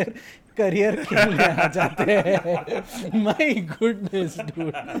of their career खेलने आ जाते हैं. My goodness,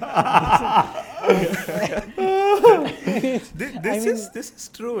 dude. This is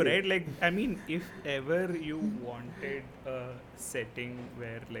true, right? Like, I mean, if ever you wanted a setting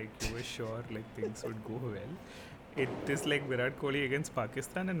where like you were sure like things would go well, it is like Virat Kohli against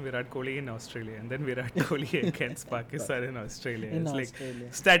Pakistan and Virat Kohli in Australia, and then Virat Kohli against Pakistan in Australia. It's like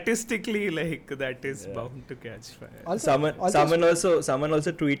statistically, like, that is bound to catch fire. Someone also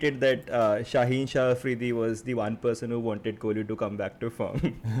tweeted that Shaheen Shah Afridi was the one person who wanted Kohli to come back to form.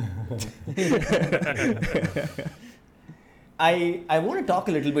 I want to talk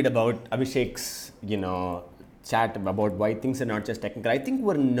a little bit about Abhishek's, chat about why things are not just technical. I think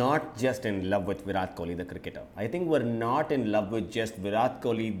we're not just in love with Virat Kohli, the cricketer. I think we're not in love with just Virat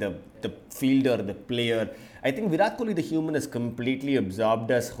Kohli, the fielder, the player. I think Virat Kohli, the human, has completely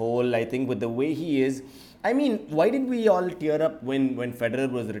absorbed us whole. I think with the way he is. I mean, why did we all tear up when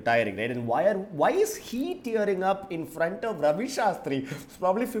Federer was retiring, right? And why is he tearing up in front of Ravi Shastri? He's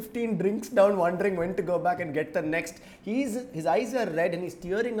probably 15 drinks down, wondering when to go back and get the next. His eyes are red and he's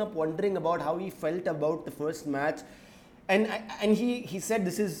tearing up, wondering about how he felt about the first match. And he said,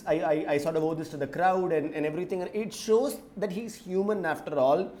 this is, I sort of owe this to the crowd and everything. And it shows that he's human after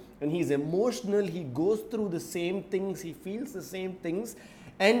all. And he's emotional. He goes through the same things. He feels the same things.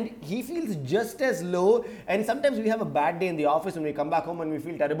 and he feels just as low. And sometimes we have a bad day in the office when we come back home and we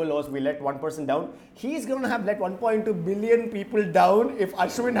feel terrible, or we let one person down. He's going to have let 1.2 billion people down if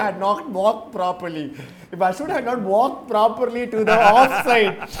Ashwin had not walked properly. If Ashwin had not walked properly to the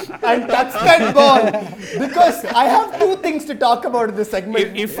offside and touched that ball, because I have two things to talk about in this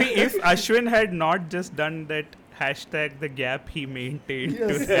segment. If Ashwin had not just done that hashtag the gap he maintained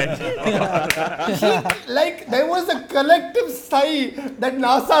to that. Like there was a collective sigh that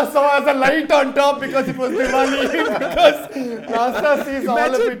NASA saw as a light on top because it was Diwali. Because NASA sees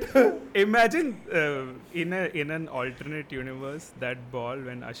all of it. Imagine in an alternate universe, that ball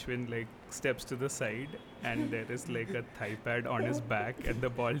when Ashwin like steps to the side and there is like a thigh pad on his back and the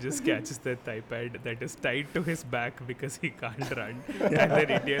ball just catches the thigh pad that is tied to his back because he can't run, and then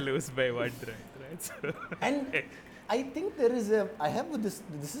India lose by 1 run. Right? So And I think there is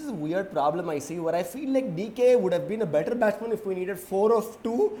this is a weird problem I see where I feel like DK would have been a better batsman if we needed 4 of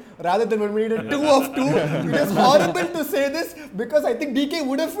 2 rather than when we needed 2 of 2. It is horrible to say this because I think DK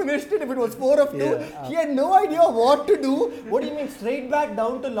would have finished it if it was 4 of 2. He had no idea what to do. What do you mean straight back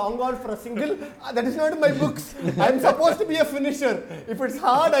down to long on for a single? That is not in my books. I'm supposed to be a finisher. If it's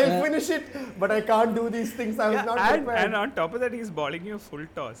hard, I'll finish it, but I can't do these things. I was not prepared. And on top of that, he's bowling you a full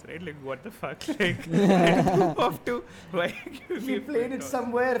toss, right? Like what the fuck? Like 2 of 2. Why he played it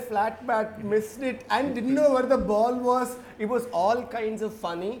somewhere flat bat, missed it, and didn't know where the ball was. It was all kinds of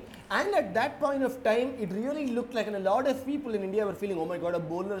funny. And at that point of time, it really looked like, and a lot of people in India were feeling, oh my god, a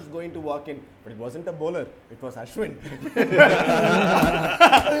bowler is going to walk in. But it wasn't a bowler, it was Ashwin.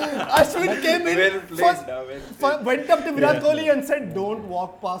 Ashwin came in, went up to Virat Kohli and said, don't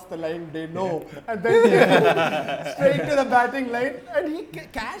walk past the line, they know. And then straight to the batting line. And he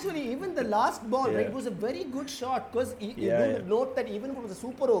casually, even the last ball, right, it was a very good shot because you note that even if it was a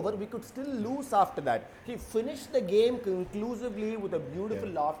super over, we could still lose after that. He finished the game conclusively with a beautiful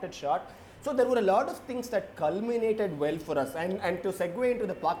lofted shot. So there were a lot of things that culminated well for us. And to segue into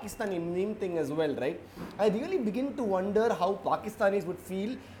the Pakistani meme thing as well, right? I really begin to wonder how Pakistanis would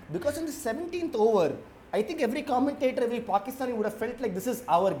feel because in the 17th over, I think every commentator, every Pakistani would have felt like this is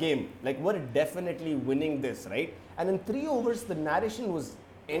our game. Like we're definitely winning this, right? And in 3 overs, the narration was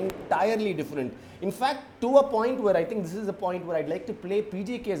entirely different. In fact, to a point where I think this is a point where I'd like to play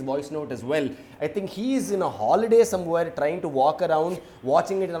PJK's voice note as well. I think he's in a holiday somewhere trying to walk around,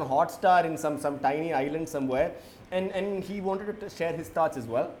 watching it on Hotstar in some tiny island somewhere. And he wanted to share his thoughts as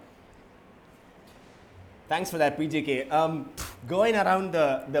well. Thanks for that, PJK. Going around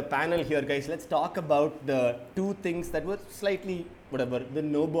the panel here, guys, let's talk about the 2 things that were slightly, the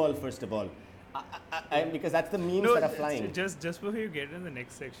no ball first of all. Because that's the memes that are flying. Just before you get in the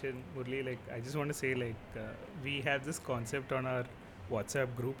next section, Murli, like I just want to say, like we have this concept on our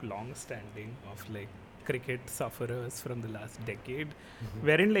WhatsApp group, long standing, of like cricket sufferers from the last decade,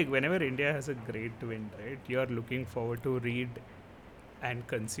 wherein like whenever India has a great win, right, you're looking forward to read and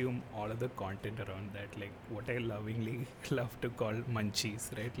consume all of the content around that, like what I lovingly love to call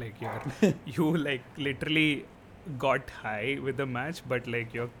munchies, right? Like you like literally got high with the match, but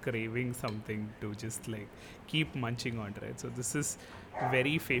like you're craving something to just like keep munching on, right? So this is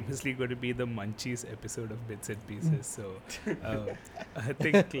very famously going to be the munchies episode of Bits and Pieces. So I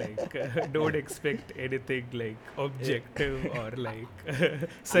think like don't expect anything like objective or like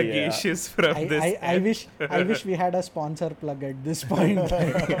sagacious from this. I wish we had a sponsor plug at this point.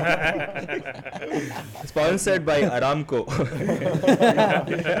 Sponsored by Aramco.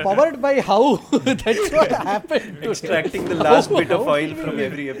 Powered by how? That's what happened. Extracting the last bit of oil from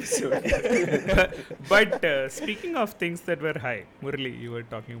every episode. But speaking of things that were high, Murli, you were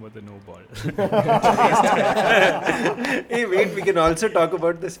talking about the no ball. Hey, wait, we can also talk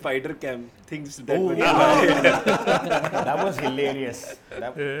about the spider cam things that were That was hilarious.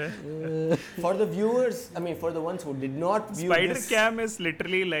 For the viewers, I mean, for the ones who did not view Spider this, cam is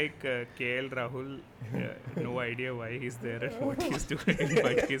literally like KL Rahul. No idea why he's there and what he's doing,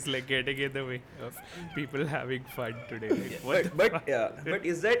 but he's like getting in the way of people having fun today. Like, but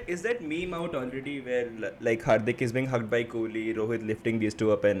is that meme out already where like Hardik is being hugged by Kohli, Rohit lifting these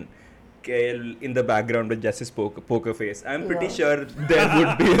two up, and KL in the background with just his poker face? I'm pretty sure there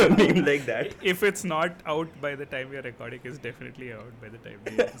would be a meme like that. If it's not out by the time we're recording, it's definitely out by the time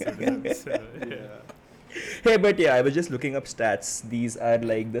the episode is out. So, Hey, but yeah, I was just looking up stats. These are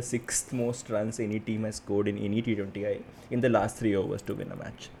like the 6th most runs any team has scored in any T20I in the last 3 overs to win a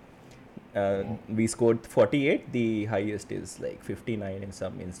match. We scored 48. The highest is like 59 in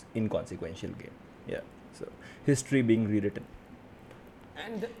some inconsequential game. Yeah, so history being rewritten.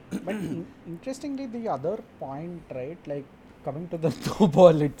 But interestingly, the other point, right, like coming to the no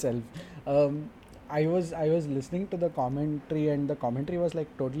ball itself, I was listening to the commentary, and the commentary was like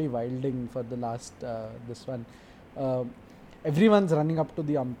totally wilding for the last this one. Everyone's running up to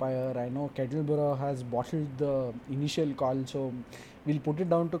the umpire. I know Kettleborough has bottled the initial call, so we'll put it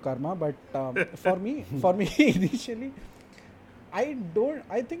down to karma. But for me initially, I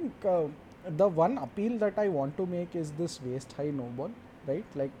think the one appeal that I want to make is this waist high no ball, right?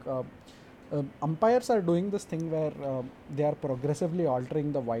 Like umpires are doing this thing where they are progressively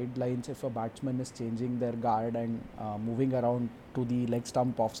altering the wide lines if a batsman is changing their guard and moving around to the leg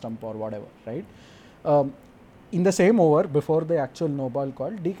stump, off stump, or whatever, right? In the same over before the actual no ball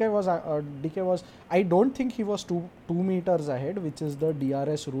call, DK was I don't think he was 2 meters ahead, which is the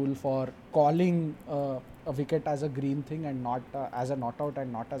DRS rule for calling a wicket as a green thing and not as a not out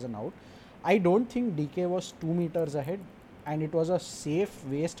and not as an out. I don't think DK was 2 meters ahead, and it was a safe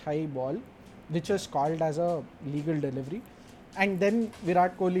waist high ball which was called as a legal delivery. And then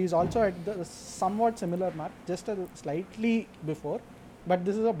Virat Kohli is also at the somewhat similar mark, just a slightly before, but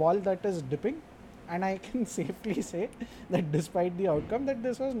this is a ball that is dipping. And I can safely say that despite the outcome, that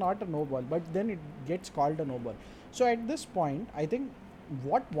this was not a no ball, but then it gets called a no ball. So at this point, I think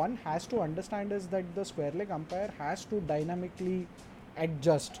what one has to understand is that the square leg umpire has to dynamically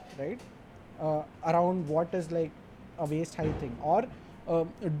adjust, right, around what is like a waist high thing, or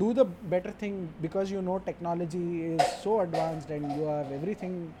do the better thing, because you know technology is so advanced and you have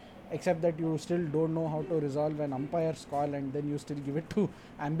everything, except that you still don't know how to resolve an umpire's call, and then you still give it to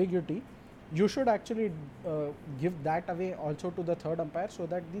ambiguity. You should actually give that away also to the third umpire, so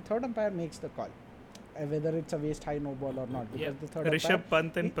that the third umpire makes the call, whether it's a waist high no ball or not. Because the third Rishabh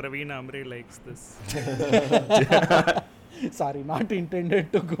Pant and Praveen Amre likes this. Sorry, not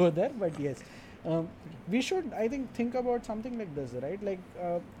intended to go there, but yes. We should, I think about something like this, right? Like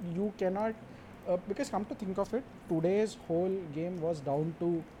you cannot, because come to think of it, today's whole game was down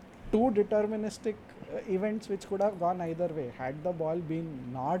to 2 deterministic events which could have gone either way. Had the ball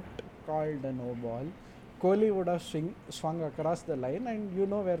been not called a no ball, Kohli would have swung across the line, and you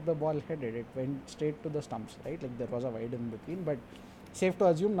know where the ball headed. It went straight to the stumps, right? Like there was a wide in between, but safe to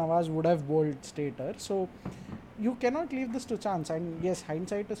assume Nawaz would have bowled straighter. So you cannot leave this to chance. And yes,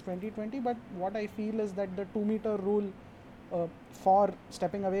 hindsight is 2020, but what I feel is that the 2 meter rule for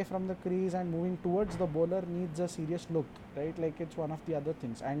stepping away from the crease and moving towards the bowler needs a serious look, right? Like it's one of the other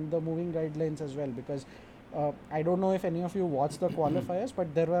things, and the moving guidelines as well, because I don't know if any of you watched the qualifiers,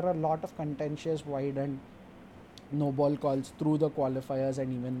 but there were a lot of contentious wide and no ball calls through the qualifiers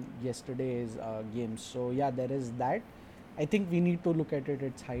and even yesterday's games. So yeah, there is that. I think we need to look at it.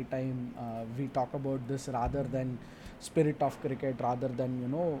 It's high time we talk about this rather than spirit of cricket, rather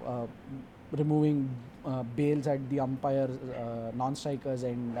than removing bails at the umpires, non-strikers,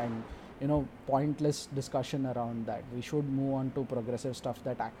 and pointless discussion around that. We should move on to progressive stuff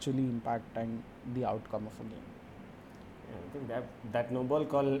that actually impact and the outcome of a game. I think that no ball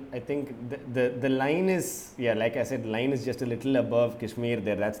call, I think the line is, like I said, line is just a little above Kashmir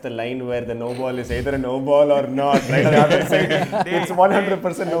there. That's the line where the no ball is either a no ball or not. Right? It's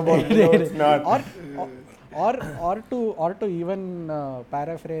 100% no ball. No, it's not. Or to even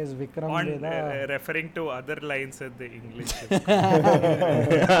paraphrase Vikram Vedha, referring to other lines in the English.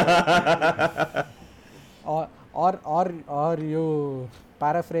 or you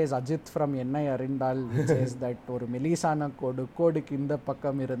paraphrase Ajit from Ennai Arindal, which says that ஒரு மெலிசான கோடுக்கு இந்த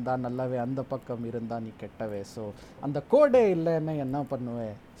பக்கம் இருந்தா நல்லாவே அந்த பக்கம் இருந்தா நீ கெட்டவே. So அந்த கோடே இல்லைன்னா என்ன பண்ணுவே?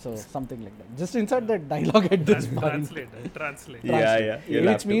 So something like that. Just insert that dialogue at this point. Translate. Yeah.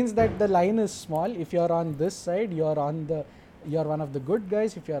 Which means that the line is small. If you're on this side, you're one of the good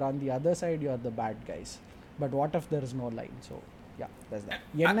guys. If you're on the other side, you're the bad guys. But what if there is no line? So yeah, that's that.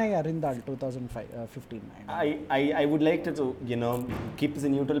 Ennai Arindal 2015. I would like to keep this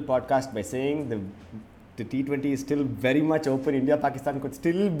a neutral podcast by saying the T20 is still very much open. India Pakistan could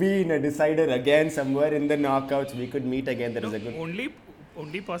still be in a decider again somewhere in the knockouts. We could meet again. There is a good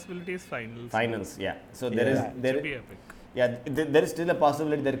only possibility is finals. Finals, yeah. So there should be epic. Yeah, there is still a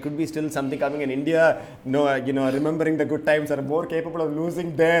possibility. There could be still something coming in India. Remembering the good times, are more capable of losing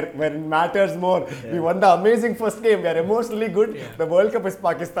there when it matters more. Yeah. We won the amazing first game. We are emotionally good. Yeah. The World Cup is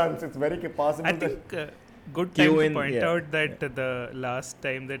Pakistan. So it's very possible. I think good time to point out that the last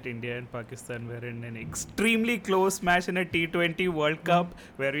time that India and Pakistan were in an extremely close match in a T20 World Cup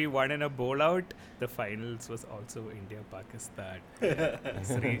where we won in a bowl out, the finals was also India-Pakistan.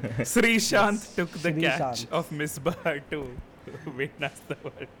 Srishant took the catch of Misbah to win us the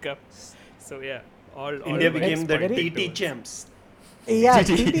World Cup. So yeah, India became the TT champs. Yeah,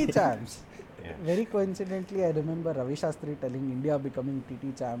 TT champs. Yeah. Very coincidentally, I remember Ravi Shastri telling India becoming TT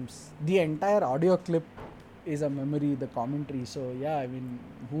champs. The entire audio clip is a memory, the commentary. So yeah, I mean,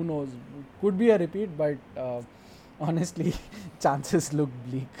 who knows? Could be a repeat, but honestly, chances look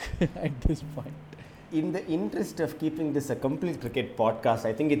bleak at this point. In the interest of keeping this a complete cricket podcast,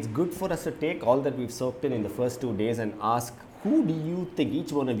 I think it's good for us to take all that we've soaked in the first 2 days and ask, who do you think,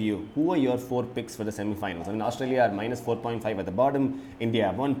 each one of you, who are your 4 picks for the semi-finals? I mean, Australia are minus 4.5 at the bottom, India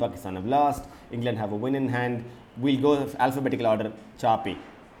have won, Pakistan have lost, England have a win in hand. We'll go alphabetical order. Chapi.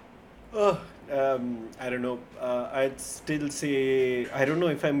 I don't know. I'd still say, I don't know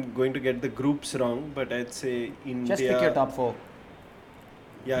if I'm going to get the groups wrong, but I'd say India. Just pick your top 4.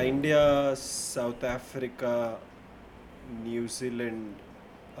 Yeah, India, South Africa, New Zealand,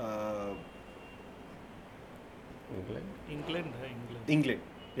 England. England.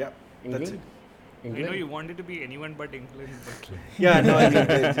 Yeah, England? that's it. I know you wanted to be anyone but England, but Yeah, no, I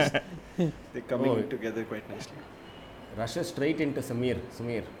mean, they're coming together quite nicely. Russia straight into Samir.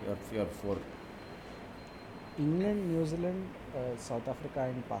 Samir, your 4. England, New Zealand, South Africa,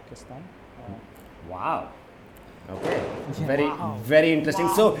 and Pakistan. Wow. Okay. Very interesting.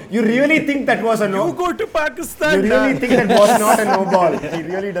 So, you really think that was a no? you go to Pakistan. You really think that was not a no ball? He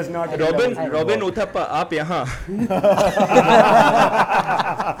really does not. think that was a no Robin ball. Uthappa, aap yahan.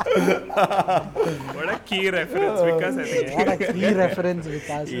 What a key reference, because I think. What a key reference,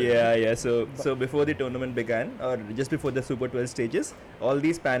 Vikas. Yeah. So before the tournament began, or just before the Super 12 stages, all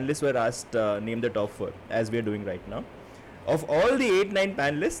these panelists were asked name the top 4, as we are doing right now. Of all the 8-9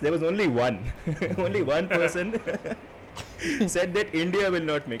 panelists, there was only one. Only one person said that India will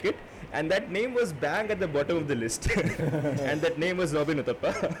not make it, and that name was bang at the bottom of the list. And that name was Robin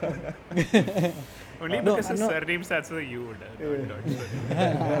Uthappa. Only because his surname starts with a U.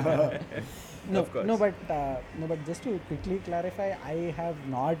 But just to quickly clarify, I have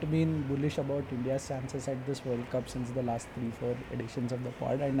not been bullish about India's chances at this World Cup since the last 3-4 editions of the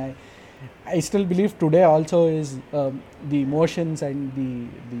pod, and I still believe today also is the emotions and the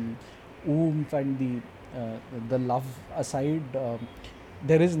oomph and the love aside,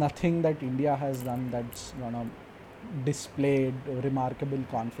 there is nothing that India has done that's gonna displayed remarkable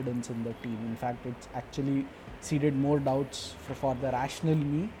confidence in the team. In fact, it's actually seeded more doubts for the rational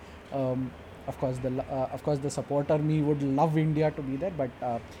me. Of course, the supporter me would love India to be there, but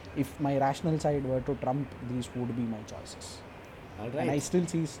if my rational side were to trump, these would be my choices. All right. And I still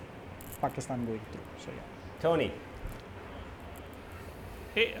see Pakistan going through. So yeah. Tony.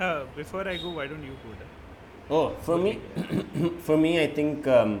 Hey, before I go, why don't you go there? Oh, for me, I think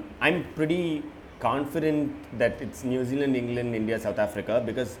I'm pretty confident that it's New Zealand, England, India, South Africa,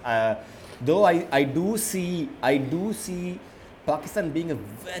 because though I do see Pakistan being a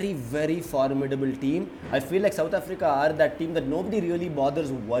very, very formidable team, I feel like South Africa are that team that nobody really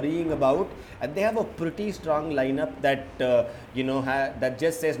bothers worrying about, and they have a pretty strong lineup that that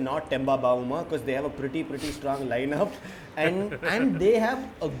just says not Temba Bavuma, because they have a pretty strong lineup, and they have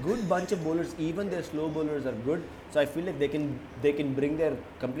a good bunch of bowlers. Even their slow bowlers are good, so I feel like they can bring their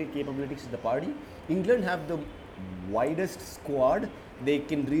complete capabilities to the party. England have the widest squad. They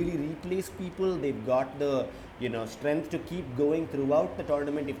can really replace people. They've got the strength to keep going throughout the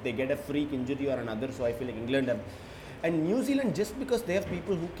tournament if they get a freak injury or another. So I feel like England have, and New Zealand, just because they have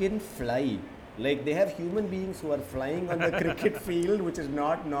people who can fly, like they have human beings who are flying on the cricket field, which is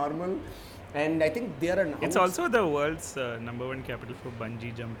not normal. And I think they are It's also the world's #1 capital for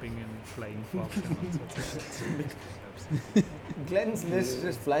bungee jumping and flying fox and all sorts of Glenn's list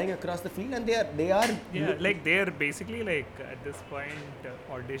is flying across the field, and they are yeah, like they're basically like at this point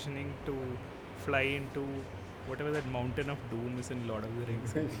auditioning to fly into whatever that mountain of doom is in Lord of the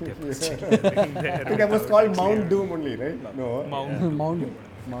Rings. I think that was called Mount Doom only, right? No. Mount Doom.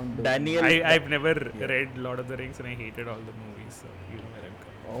 Daniel. I've never read Lord of the Rings and I hated all the movies, so you know where I'm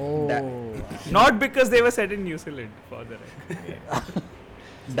coming. Not because they were set in New Zealand, for the record.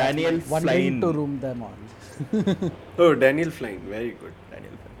 Daniel One Flynn. need to room them all. Oh, Daniel Flynn, very good.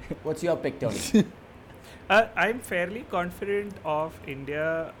 Daniel Flynn. What's your pick, Tony? I'm fairly confident of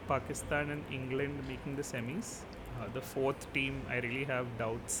India, Pakistan and England making the semis. The fourth team I really have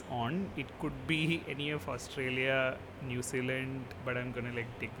doubts on. It could be any of Australia, New Zealand, but I'm going to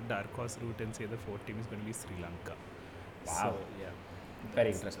take the dark horse route and say the fourth team is going to be Sri Lanka. Wow. So, yeah.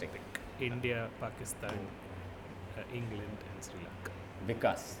 Very interesting. India, Pakistan, England and Sri Lanka.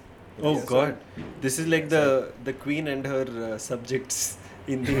 Vikas. Oh God, this is like the Queen and her subjects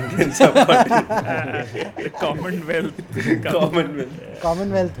in the Indian subcontinent. The Commonwealth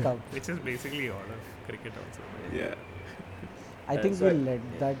Commonwealth Cup. which is basically all of cricket also. Yeah. I think so we'll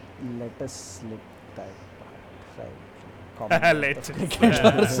let us slip that part. Right. Let's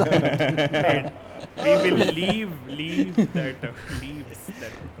we will leave that.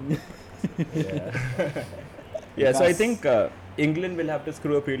 Yeah, so I think England will have to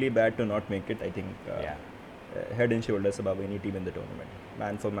screw up really bad to not make it. I think head and shoulders above any team in the tournament.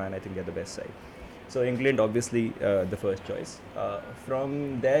 Man for man, I think they're the best side. So England, obviously, the first choice.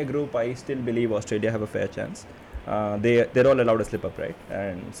 From their group, I still believe Australia have a fair chance. They're all allowed to slip up, right?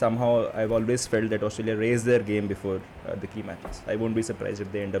 And somehow I've always felt that Australia raised their game before the key matches. I won't be surprised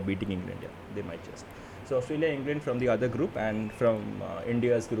if they end up beating England. Yeah, they might just. So Australia, England from the other group, and from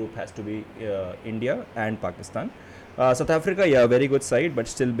India's group has to be India and Pakistan. South Africa, yeah, very good side, but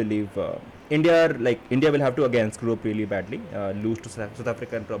still believe India will have to again screw up really badly, lose to South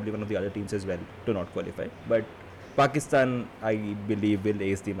Africa and probably one of the other teams as well to not qualify. But Pakistan, I believe, will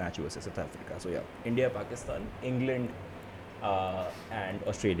ace the match versus South Africa. So yeah, India, Pakistan, England, and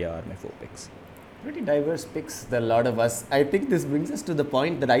Australia are my 4 picks. Pretty diverse picks, there are a lot of us. I think this brings us to the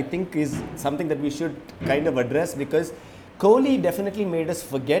point that I think is something that we should kind of address, because Kohli definitely made us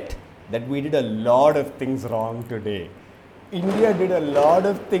forget that we did a lot of things wrong today. India did a lot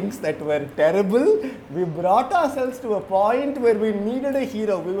of things that were terrible. We brought ourselves to a point where we needed a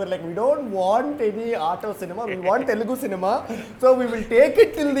hero. We were like, we don't want any art of cinema, we want Telugu cinema. So we will take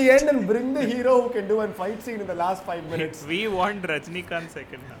it till the end and bring the hero who can do a fight scene in the last 5 minutes. We want Rajnikant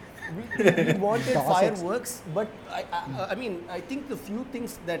second half. We wanted fireworks, but I mean, I think the few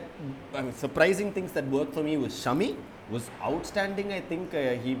things that, surprising things that worked for me was Shami was outstanding. I think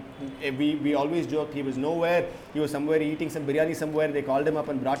we always joked he was nowhere. He was somewhere eating some biryani somewhere. They called him up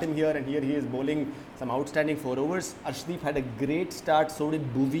and brought him here, and here he is bowling some outstanding 4 overs. Arshdeep had a great start, so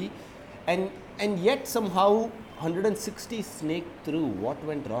did Bhuvi, and yet somehow 160 snaked through. What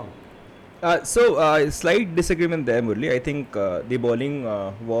went wrong? Slight disagreement there, Murli. I think the bowling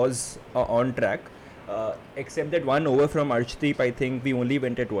was on track, except that 1 over from Arshdeep. I think we only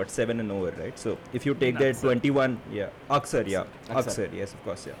went at 7 an over, right? So if you take that 21, Aksar, yes, of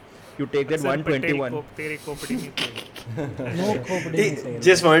course, yeah. You take that 121. No,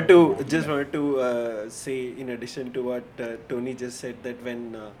 just wanted to say, in addition to what Tony just said, that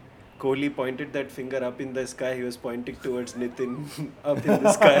when Kohli pointed that finger up in the sky, he was pointing towards Nitin up in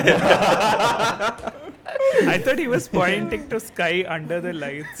the sky. I thought he was pointing to sky under the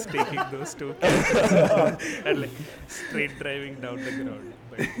lights, taking those 2 catches and like straight driving down the ground.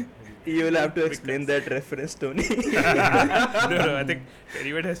 But you will have to explain that reference, Tony. No, I think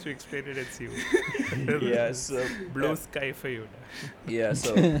anyone has to explain it. It's you. Yes, blue sky for you. Yeah,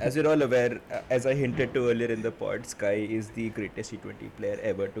 so as you're all aware, as I hinted to earlier in the pod, Sky is the greatest T20 player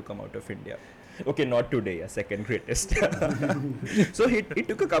ever to come out of India. Okay, not today, second greatest. So he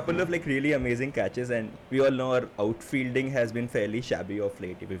took a couple of really amazing catches, and we all know our outfielding has been fairly shabby of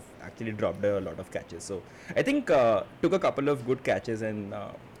late. We've actually dropped a lot of catches. So I think took a couple of good catches, and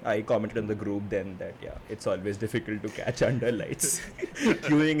I commented on the group then that it's always difficult to catch under lights.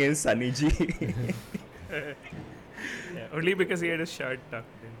 Queuing in Sunny G. Only because he had a shirt tucked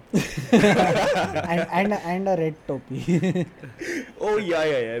in. and a red topi. Oh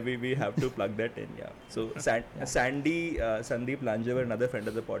yeah. We have to plug that in. Yeah. So Sandeep Lanjavar, another friend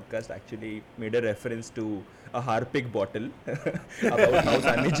of the podcast, actually made a reference to a Harpic bottle about how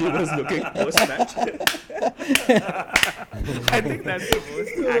Saniji was looking post match. I think that's the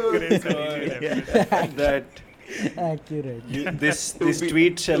most accurate reference. That accurate. This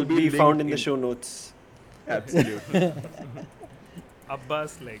tweet shall be found in the show notes. Absolutely.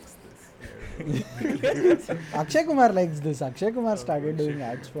 Abbas likes this. Akshay Kumar likes this. Akshay Kumar started doing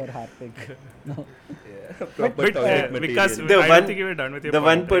ads for Harpic. No. Yeah, proper But toilet because material. I don't think you were done with your The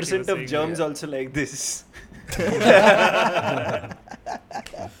point, 1% of saying, germs also like this.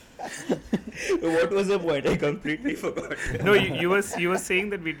 What was the point? I completely forgot. No, you were saying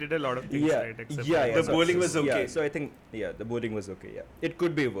that we did a lot of things right. Except The bowling was okay. Yeah, so I think the bowling was okay. Yeah, it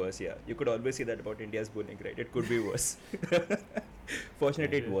could be worse. Yeah, you could always say that about India's bowling, right? It could be worse.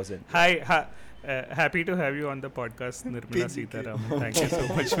 Fortunately, it wasn't. Hi. Happy to have you on the podcast, Nirmala Sitharaman. Thank you so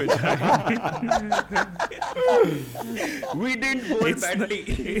much for joining. We didn't bowl badly.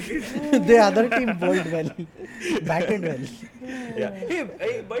 The other team bowled well, batted well. Yeah.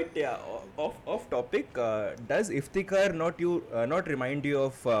 Hey, but off topic. Does Iftikhar not remind you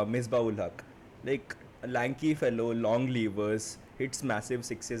of Misbah-ul Haq? Like a lanky fellow, long levers, hits massive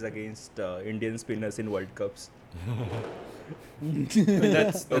sixes against Indian spinners in World Cups.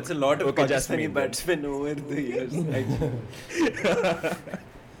 That's a lot of Pakistani Jasmine, batsmen over the years.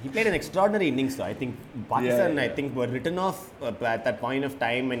 He played an extraordinary innings, though. I think Pakistan, Yeah. I think, were written off at that point of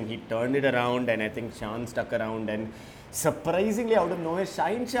time, and he turned it around, and I think Shan stuck around, and surprisingly, out of nowhere,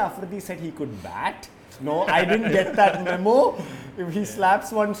 Shaheen Shah Afridi said he could bat. No, I didn't get that memo. If he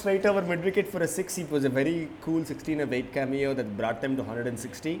slaps one straight over mid-wicket for a 6, it was a very cool 16 of 8 cameo that brought them to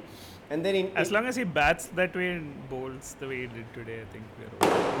 160. And then as long as he bats that way and bowls the way he did today, I think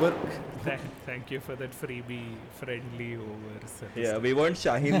we're okay. Thank you for that freebie friendly over. Yeah, we want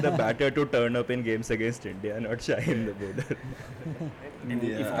Shaheen the batter to turn up in games against India, not Shaheen the bowler.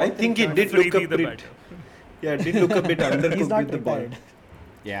 Yeah, I think he did look a bit. Yeah, did look a bit undercooked with the ball.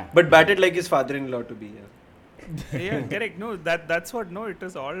 Yeah. But batted like his father-in-law to be. Yeah. Yeah, correct. No, that's what. No, it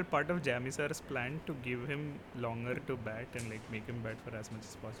was all part of Jamie sir's plan to give him longer to bat and like make him bat for as much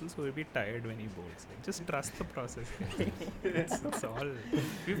as possible, so he'll be tired when he bowls. Like, just trust the process. It's all.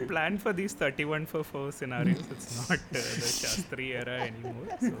 We've planned for these 31 for 4 scenarios. It's not the Shastri era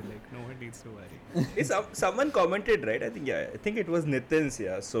anymore. So like no one needs to worry. Someone commented, right? I think it was Nitin's.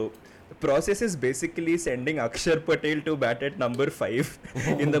 Yeah. So the process is basically sending Akshar Patel to bat at number 5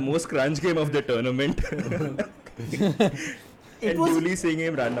 in the most crunch game of the tournament. And duly seeing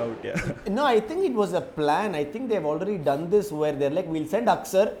him run out, yeah. No, I think it was a plan. I think they've already done this where they're like, we'll send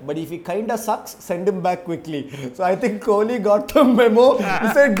Akshar, but if he kinda sucks, send him back quickly. So I think Kohli got the memo. He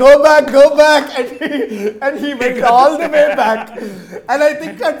said, go back, and he went all the way back. And I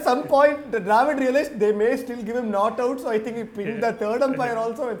think at some point, Dravid realized they may still give him not out. So I think he pinged the third umpire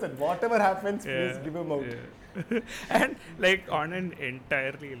also and said, whatever happens, please give him out. Yeah. And like on an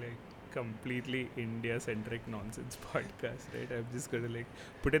entirely like completely India-centric nonsense podcast, right? I'm just going to like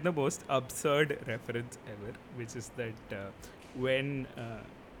put in the most absurd reference ever, which is that when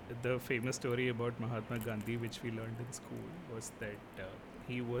the famous story about Mahatma Gandhi, which we learned in school, was that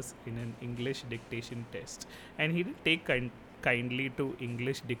he was in an English dictation test and he didn't take kindly to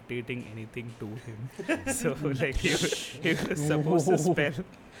English dictating anything to him. So like he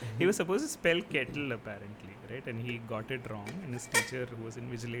was supposed to spell kettle apparently, right? And he got it wrong, and his teacher who was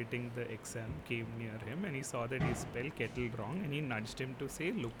invigilating the exam came near him and he saw that he spelled kettle wrong, and he nudged him to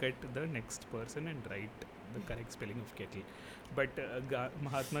say, look at the next person and write the correct spelling of kettle. But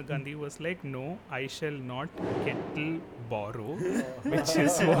Mahatma Gandhi was like, no, I shall not kettle borrow, which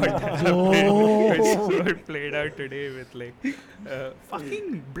is what happened, which is what played out today with like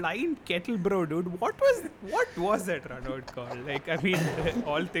fucking blind kettle bro, dude. What was that run out call? Like, I mean,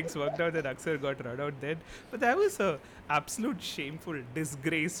 all things worked out that Akshar got run out then, but that was a absolute shameful,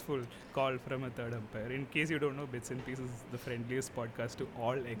 disgraceful call from a third umpire. In case you don't know, Bits and Pieces is the friendliest podcast to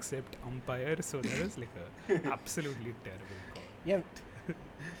all except umpires, so that was like a absolutely terrible call. Yeah.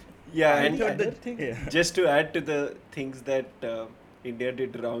 Yeah, and just to add to the things that India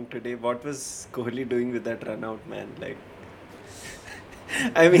did wrong today, what was Kohli doing with that run out, man? Like,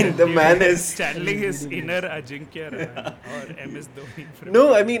 I mean, the man is channeling his inner Ajinkya Rahane or MS Dhoni.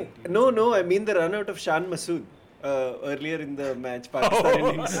 No, I mean the run out of Shan Masood earlier in the match, Pakistan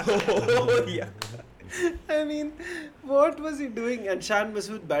innings. Oh, yeah. I mean, what was he doing? And Shan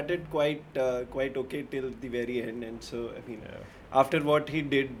Masood batted quite okay till the very end. And so, I mean, after what he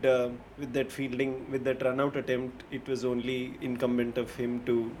did with that fielding, with that run-out attempt, it was only incumbent of him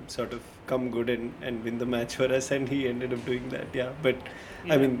to sort of come good and win the match for us. And he ended up doing that, but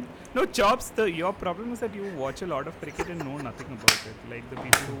I mean... No, Chops, your problem is that you watch a lot of cricket and know nothing about it. Like the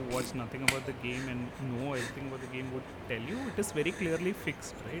people who watch nothing about the game and know everything about the game would tell you it is very clearly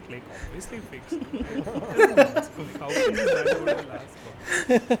fixed, right? Like obviously fixed. How can you run over the last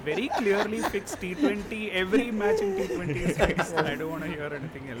ball? Very clearly fixed T20. Every match in T20 is fixed. I don't want to hear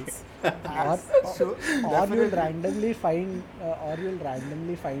anything else. Or you'll randomly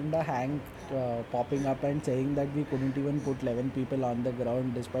find a Hank popping up and saying that we couldn't even put 11 people on the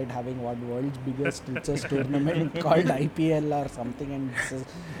ground despite having world's biggest chess tournament called IPL or something, and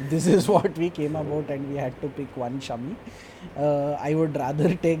this is what we came about, and we had to pick one Shami. I would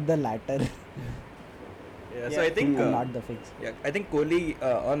rather take the latter. So I think not the fix. Yeah, I think Kohli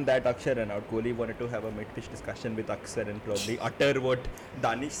on that Akshar run out, Kohli wanted to have a mid-pitch discussion with Akshar and probably utter what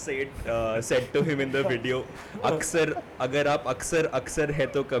Danish said to him in the video. Akshar, agar aap Akshar hai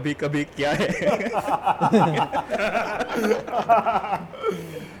to kabhi kabhi kya hai?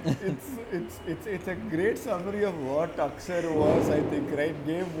 It's a great summary of what Akshar was, I think, right?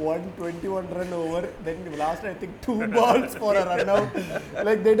 Gave 121 run over, then last I think 2 balls for a run out.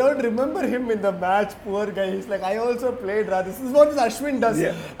 Like, they don't remember him in the match, poor guy. He's like, I also played, this is what Ashwin does.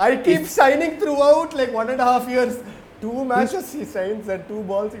 Yeah. I keep signing throughout, like 1.5 years. 2 matches he signs and 2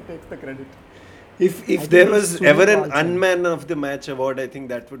 balls he takes the credit. If there was ever an unman of the match award, I think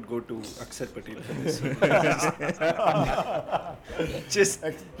that would go to Akshar Patel for this. Just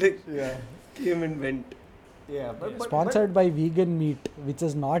came and went. Yeah, but sponsored by vegan meat, which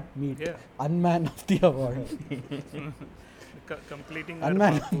is not meat. Yeah. Unman of the award. Completing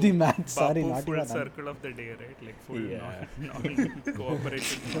unman of the match. Sorry, not full even circle of the day, right? Like full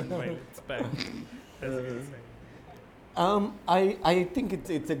non-cooperative, non-violence ban. That's what it's like. Yeah. Yeah. But, no, Chops, the your problem is that you watch a lot of cricket and know nothing about the game and know everything about the game would tell you it is very clearly fixed, right? Like obviously fixed. Sponsored by vegan meat, which is not meat. Unman of the match. Sorry, not even. I think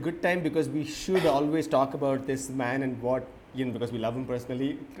it's a good time because we should always talk about this man and what, because we love him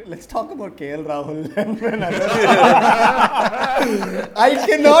personally. Let's talk about KL Rahul. I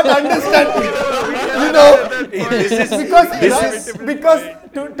cannot understand. Because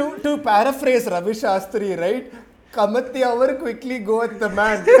to paraphrase Ravi Shastri, right? Kamati hour quickly go at the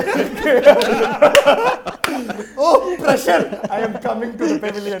man. Oh, pressure! I am coming to the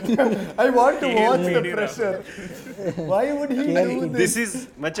pavilion. I want to watch the pressure. Why would he do this? This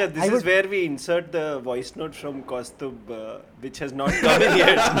is where we insert the voice note from Kaustubh, which has not come in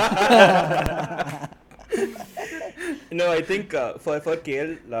yet. No, I think for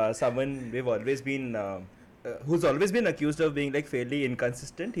KL, someone we've always been who's always been accused of being like fairly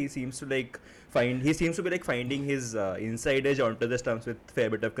inconsistent. He seems to be finding his inside edge onto the stumps with fair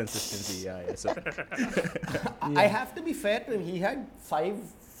bit of consistency. So. I have to be fair to him. He had 5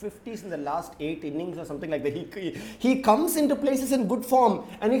 50s in the last 8 innings or something like that. He comes into places in good form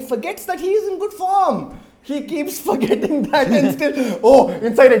and he forgets that he is in good form. He keeps forgetting that and still,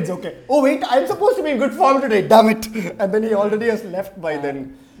 inside edge, okay. Oh wait, I'm supposed to be in good form today, damn it. And then he already has left by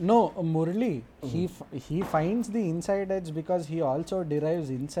then. No, Murali, he finds the inside edge because he also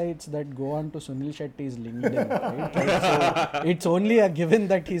derives insights that go on to Sunil Shetty's LinkedIn, right? So it's only a given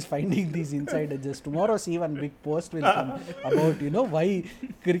that he's finding these inside edges. Tomorrow, see one big post will come about why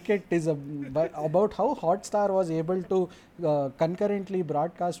cricket is about how Hotstar was able to concurrently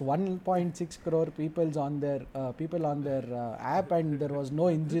broadcast 1.6 crore people on their app, and there was no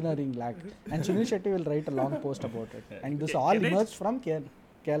engineering lag. And Sunil Shetty will write a long post about it. And this all emerged from KL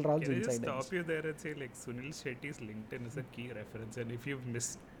Rahul's Can I inside just edge. stop you there and say Sunil Shetty's LinkedIn is a key reference, and if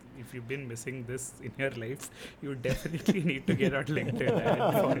you've been missing this in your life, you definitely need to get on LinkedIn and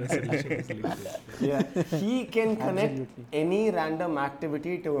follow Sunil Shetty's LinkedIn. Yeah, he can connect any random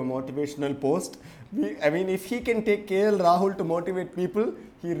activity to a motivational post. If he can take KL Rahul to motivate people,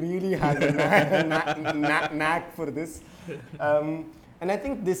 he really has a knack for this. And I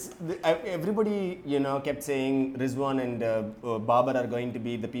think everybody, kept saying Rizwan and Babar are going to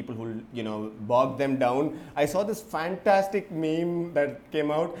be the people who will, bog them down. I saw this fantastic meme that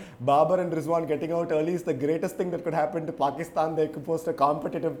came out. Babar and Rizwan getting out early is the greatest thing that could happen to Pakistan. They could post a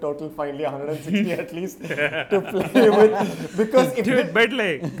competitive total finally, 160 at least, to play with. Because but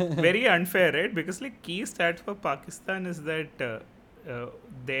very unfair, right? Because key stat for Pakistan is that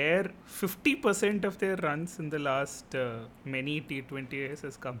their 50% of their runs in the last many T20 years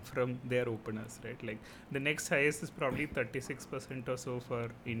has come from their openers, right? The next highest is probably 36% or so for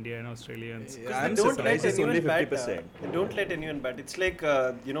India and Australians. I'm surprised it's only 50%. Don't let anyone bat. It's like,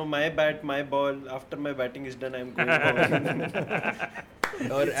 my bat, my ball. After my batting is done, I'm going home.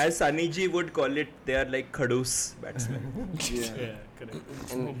 Or as Sunny Ji would call it, they are like Khadus batsmen. Yeah, correct.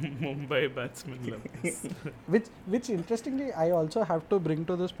 Mumbai batsmen love this. Which interestingly, I also have to bring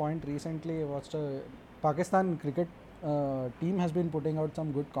to this point. Recently, I watched a Pakistan cricket team has been putting out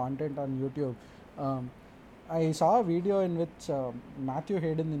some good content on YouTube. I saw a video in which Matthew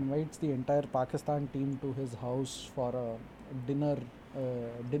Hayden invites the entire Pakistan team to his house for a dinner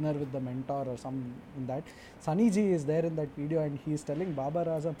with the mentor or some in that. Sunny Ji is there in that video and he is telling Babar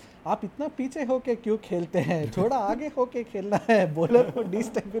Azam, आप इतना पीछे होके क्यों खेलते हैं, थोड़ा आगे होके खेलना है, bowler को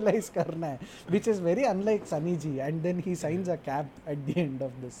destabilize करना है, which is very unlike Sunny Ji. And then he signs a cap at the end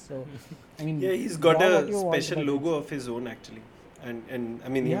of this. So he's got a special logo of his own actually. And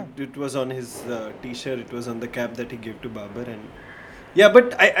it was on his t-shirt, it was on the cap that he gave to Babar. And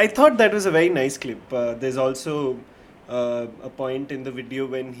but I thought that was a very nice clip. There's also a point in the video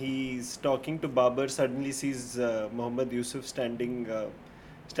when he's talking to Babar, suddenly sees Mohammad Yusuf standing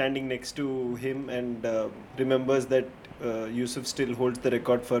next to him and remembers that Yusuf still holds the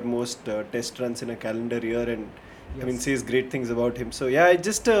record for most test runs in a calendar year, and says great things about him. So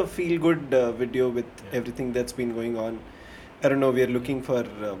just a feel good video with everything that's been going on. I don't know, we are looking for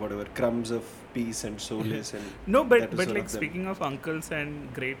crumbs of peace and solace. And no, but speaking of uncles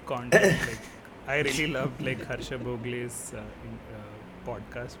and great content, I really loved Harsha Bhogle's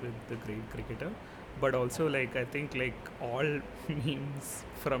podcast with the great cricketer, but also I think all memes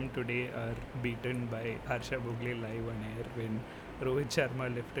from today are beaten by Harsha Bhogle live on air when Rohit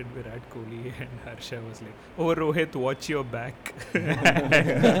Sharma lifted Virat Kohli and Harsha was like, "Oh Rohit, watch your back.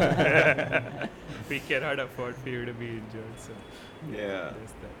 We cannot afford for you to be injured." So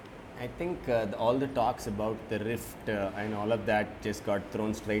there's that. I think all the talks about the rift and all of that just got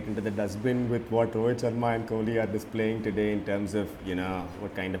thrown straight into the dustbin with what Rohit Sharma and Kohli are displaying today in terms of,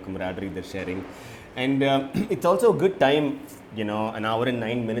 what kind of camaraderie they're sharing. And it's also a good time, an hour and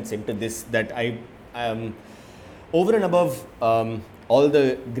 9 minutes into this, that I over and above all the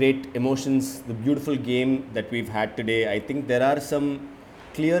great emotions, the beautiful game that we've had today. I think there are some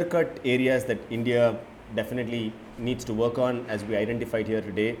clear-cut areas that India definitely needs to work on, as we identified here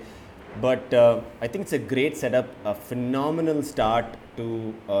today. But I think it's a great setup, a phenomenal start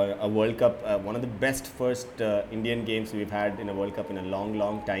to a World Cup, one of the best first Indian games we've had in a World Cup in a long,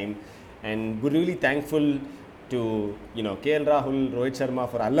 long time. And we're really thankful to KL Rahul, Rohit Sharma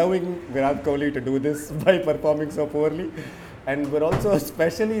for allowing Virat Kohli to do this by performing so poorly. And we're also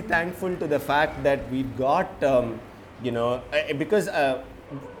especially thankful to the fact that we got, because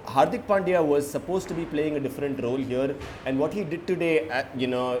Hardik Pandya was supposed to be playing a different role here, and what he did today at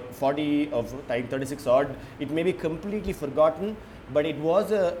 40 of time, 36 odd, it may be completely forgotten, but it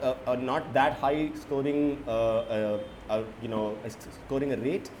was a not that high scoring scoring a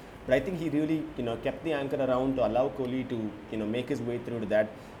rate. But I think he really kept the anchor around to allow Kohli to make his way through to that.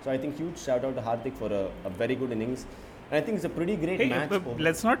 So I think huge shout out to Hardik for a very good innings. And I think it's a pretty great match. But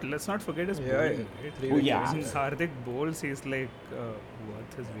let's not forget his bowling. Right? Oh, yeah. When Hardik bowls, he's like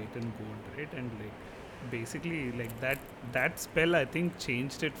worth his weight in gold, right? And like basically like that spell, I think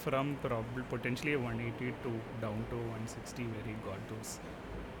changed it from probably potentially a 180 to down to 160, where he got those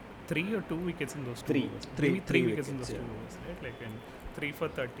 3 or 2 wickets in those two overs. Three wickets in those 2 overs, right? Like and 3 for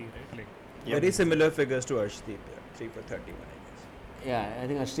 30, right? Like very similar figures to Arshdeep. 3 for 31. Yeah, I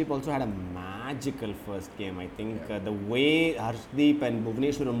think Arshdeep also had a magical first game. I think the way Arshdeep and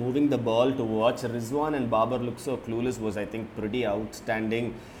Bhuvneshwar were moving the ball to watch Rizwan and Babar look so clueless was, I think, pretty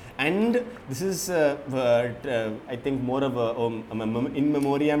outstanding. And this is, I think, more of a in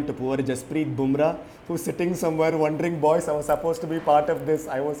memoriam to poor Jasprit Bumrah, who's sitting somewhere wondering, boys, I was supposed to be part of this.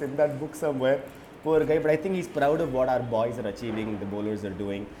 I was in that book somewhere. Poor guy, but I think he's proud of what our boys are achieving, the bowlers are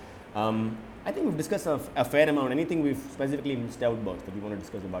doing. I think we've discussed a fair amount. Anything we've specifically missed out about that we want to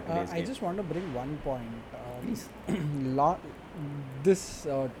discuss about today's game? I just want to bring one point. Please. This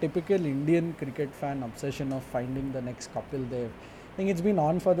typical Indian cricket fan obsession of finding the next Kapil Dev. I think it's been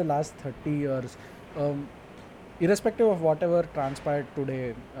on for the last 30 years. Irrespective of whatever transpired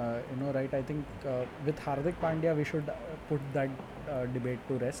today, right? I think with Hardik Pandya, we should put that debate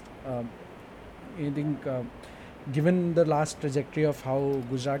to rest. I think given the last trajectory of how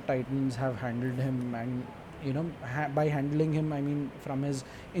Gujarat Titans have handled him, and by handling him, I mean from his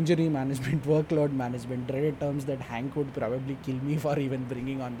injury management, workload management, dreaded terms that Hank would probably kill me for even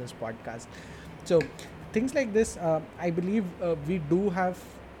bringing on this podcast. So things like this, I believe we do have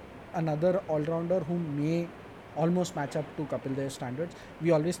another all-rounder who may almost match up to Kapil Dev's standards. We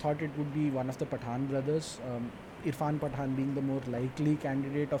always thought it would be one of the Pathan brothers, Irfan Pathan being the more likely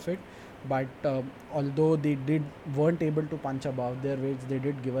candidate of it. But although they weren't able to punch above their weights, they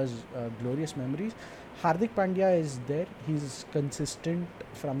did give us glorious memories. Hardik Pandya is there. He's consistent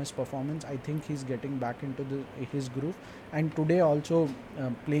from his performance. I think he's getting back into his groove. And today also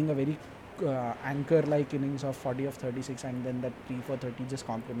playing a very anchor-like innings of 40 of 36, and then that 3 for 30 just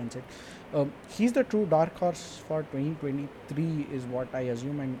complements it. He's the true dark horse for 2023 is what I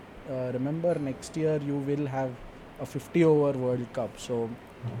assume. And remember, next year you will have a 50-over World Cup. So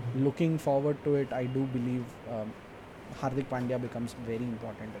looking forward to it, I do believe Hardik Pandya becomes very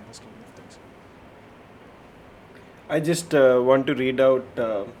important in this scheme of things. I just want to read out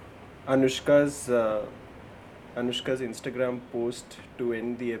Anushka's Instagram post to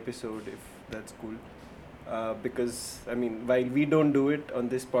end the episode, if that's cool. Because, I mean, while we don't do it on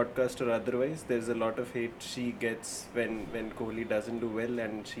this podcast or otherwise, there's a lot of hate she gets when Kohli doesn't do well,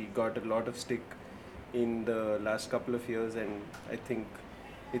 and she got a lot of stick in the last couple of years, and I think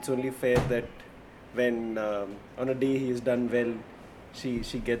it's only fair that when on a day he has done well, she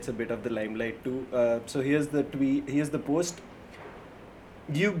gets a bit of the limelight too. So here's the tweet, here's the post.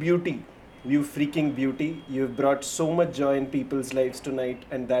 You beauty, you freaking beauty, you've brought so much joy in people's lives tonight,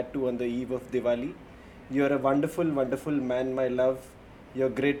 and that too on the eve of Diwali. You're a wonderful, wonderful man, my love. Your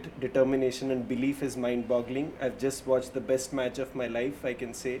grit, determination and belief is mind-boggling. I've just watched the best match of my life, I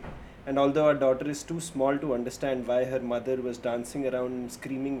can say. And although our daughter is too small to understand why her mother was dancing around and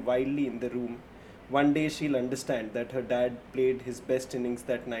screaming wildly in the room, one day she'll understand that her dad played his best innings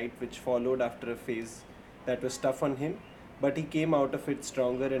that night, which followed after a phase that was tough on him, but he came out of it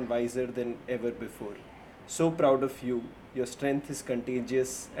stronger and wiser than ever before. So proud of you. Your strength is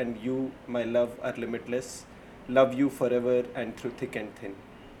contagious, and you, my love, are limitless. Love you forever and through thick and thin.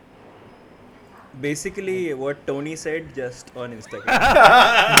 Basically, what Tony said just on Instagram.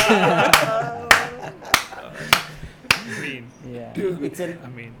 Yeah.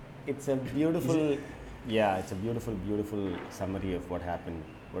 It's a beautiful, beautiful summary of what happened,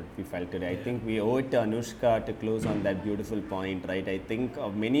 what we felt today. I think we owe it to Anushka to close on that beautiful point, right? I think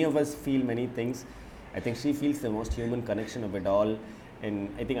many of us feel many things. I think she feels the most human connection of it all.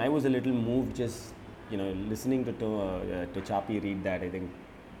 And I think I was a little moved just, listening to Chapi read that. I think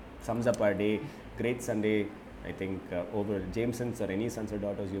sums up our day. Great Sunday. I think over Jameson's or any sons or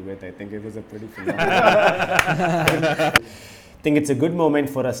daughters you're with, I think it was a pretty phenomenal. I think it's a good moment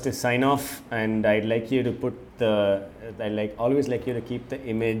for us to sign off, and I'd like you to put always like you to keep the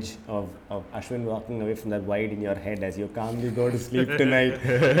image of Ashwin walking away from that wide in your head as you calmly go to sleep tonight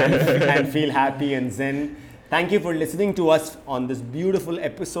and feel happy and zen. Thank you for listening to us on this beautiful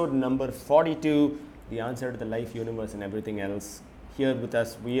episode number 42, The Answer to the Life, Universe and Everything Else. Here with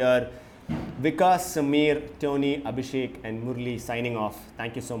us, we are Vikas, Samir, Tony, Abhishek and Murli signing off.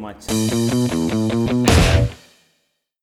 Thank you so much.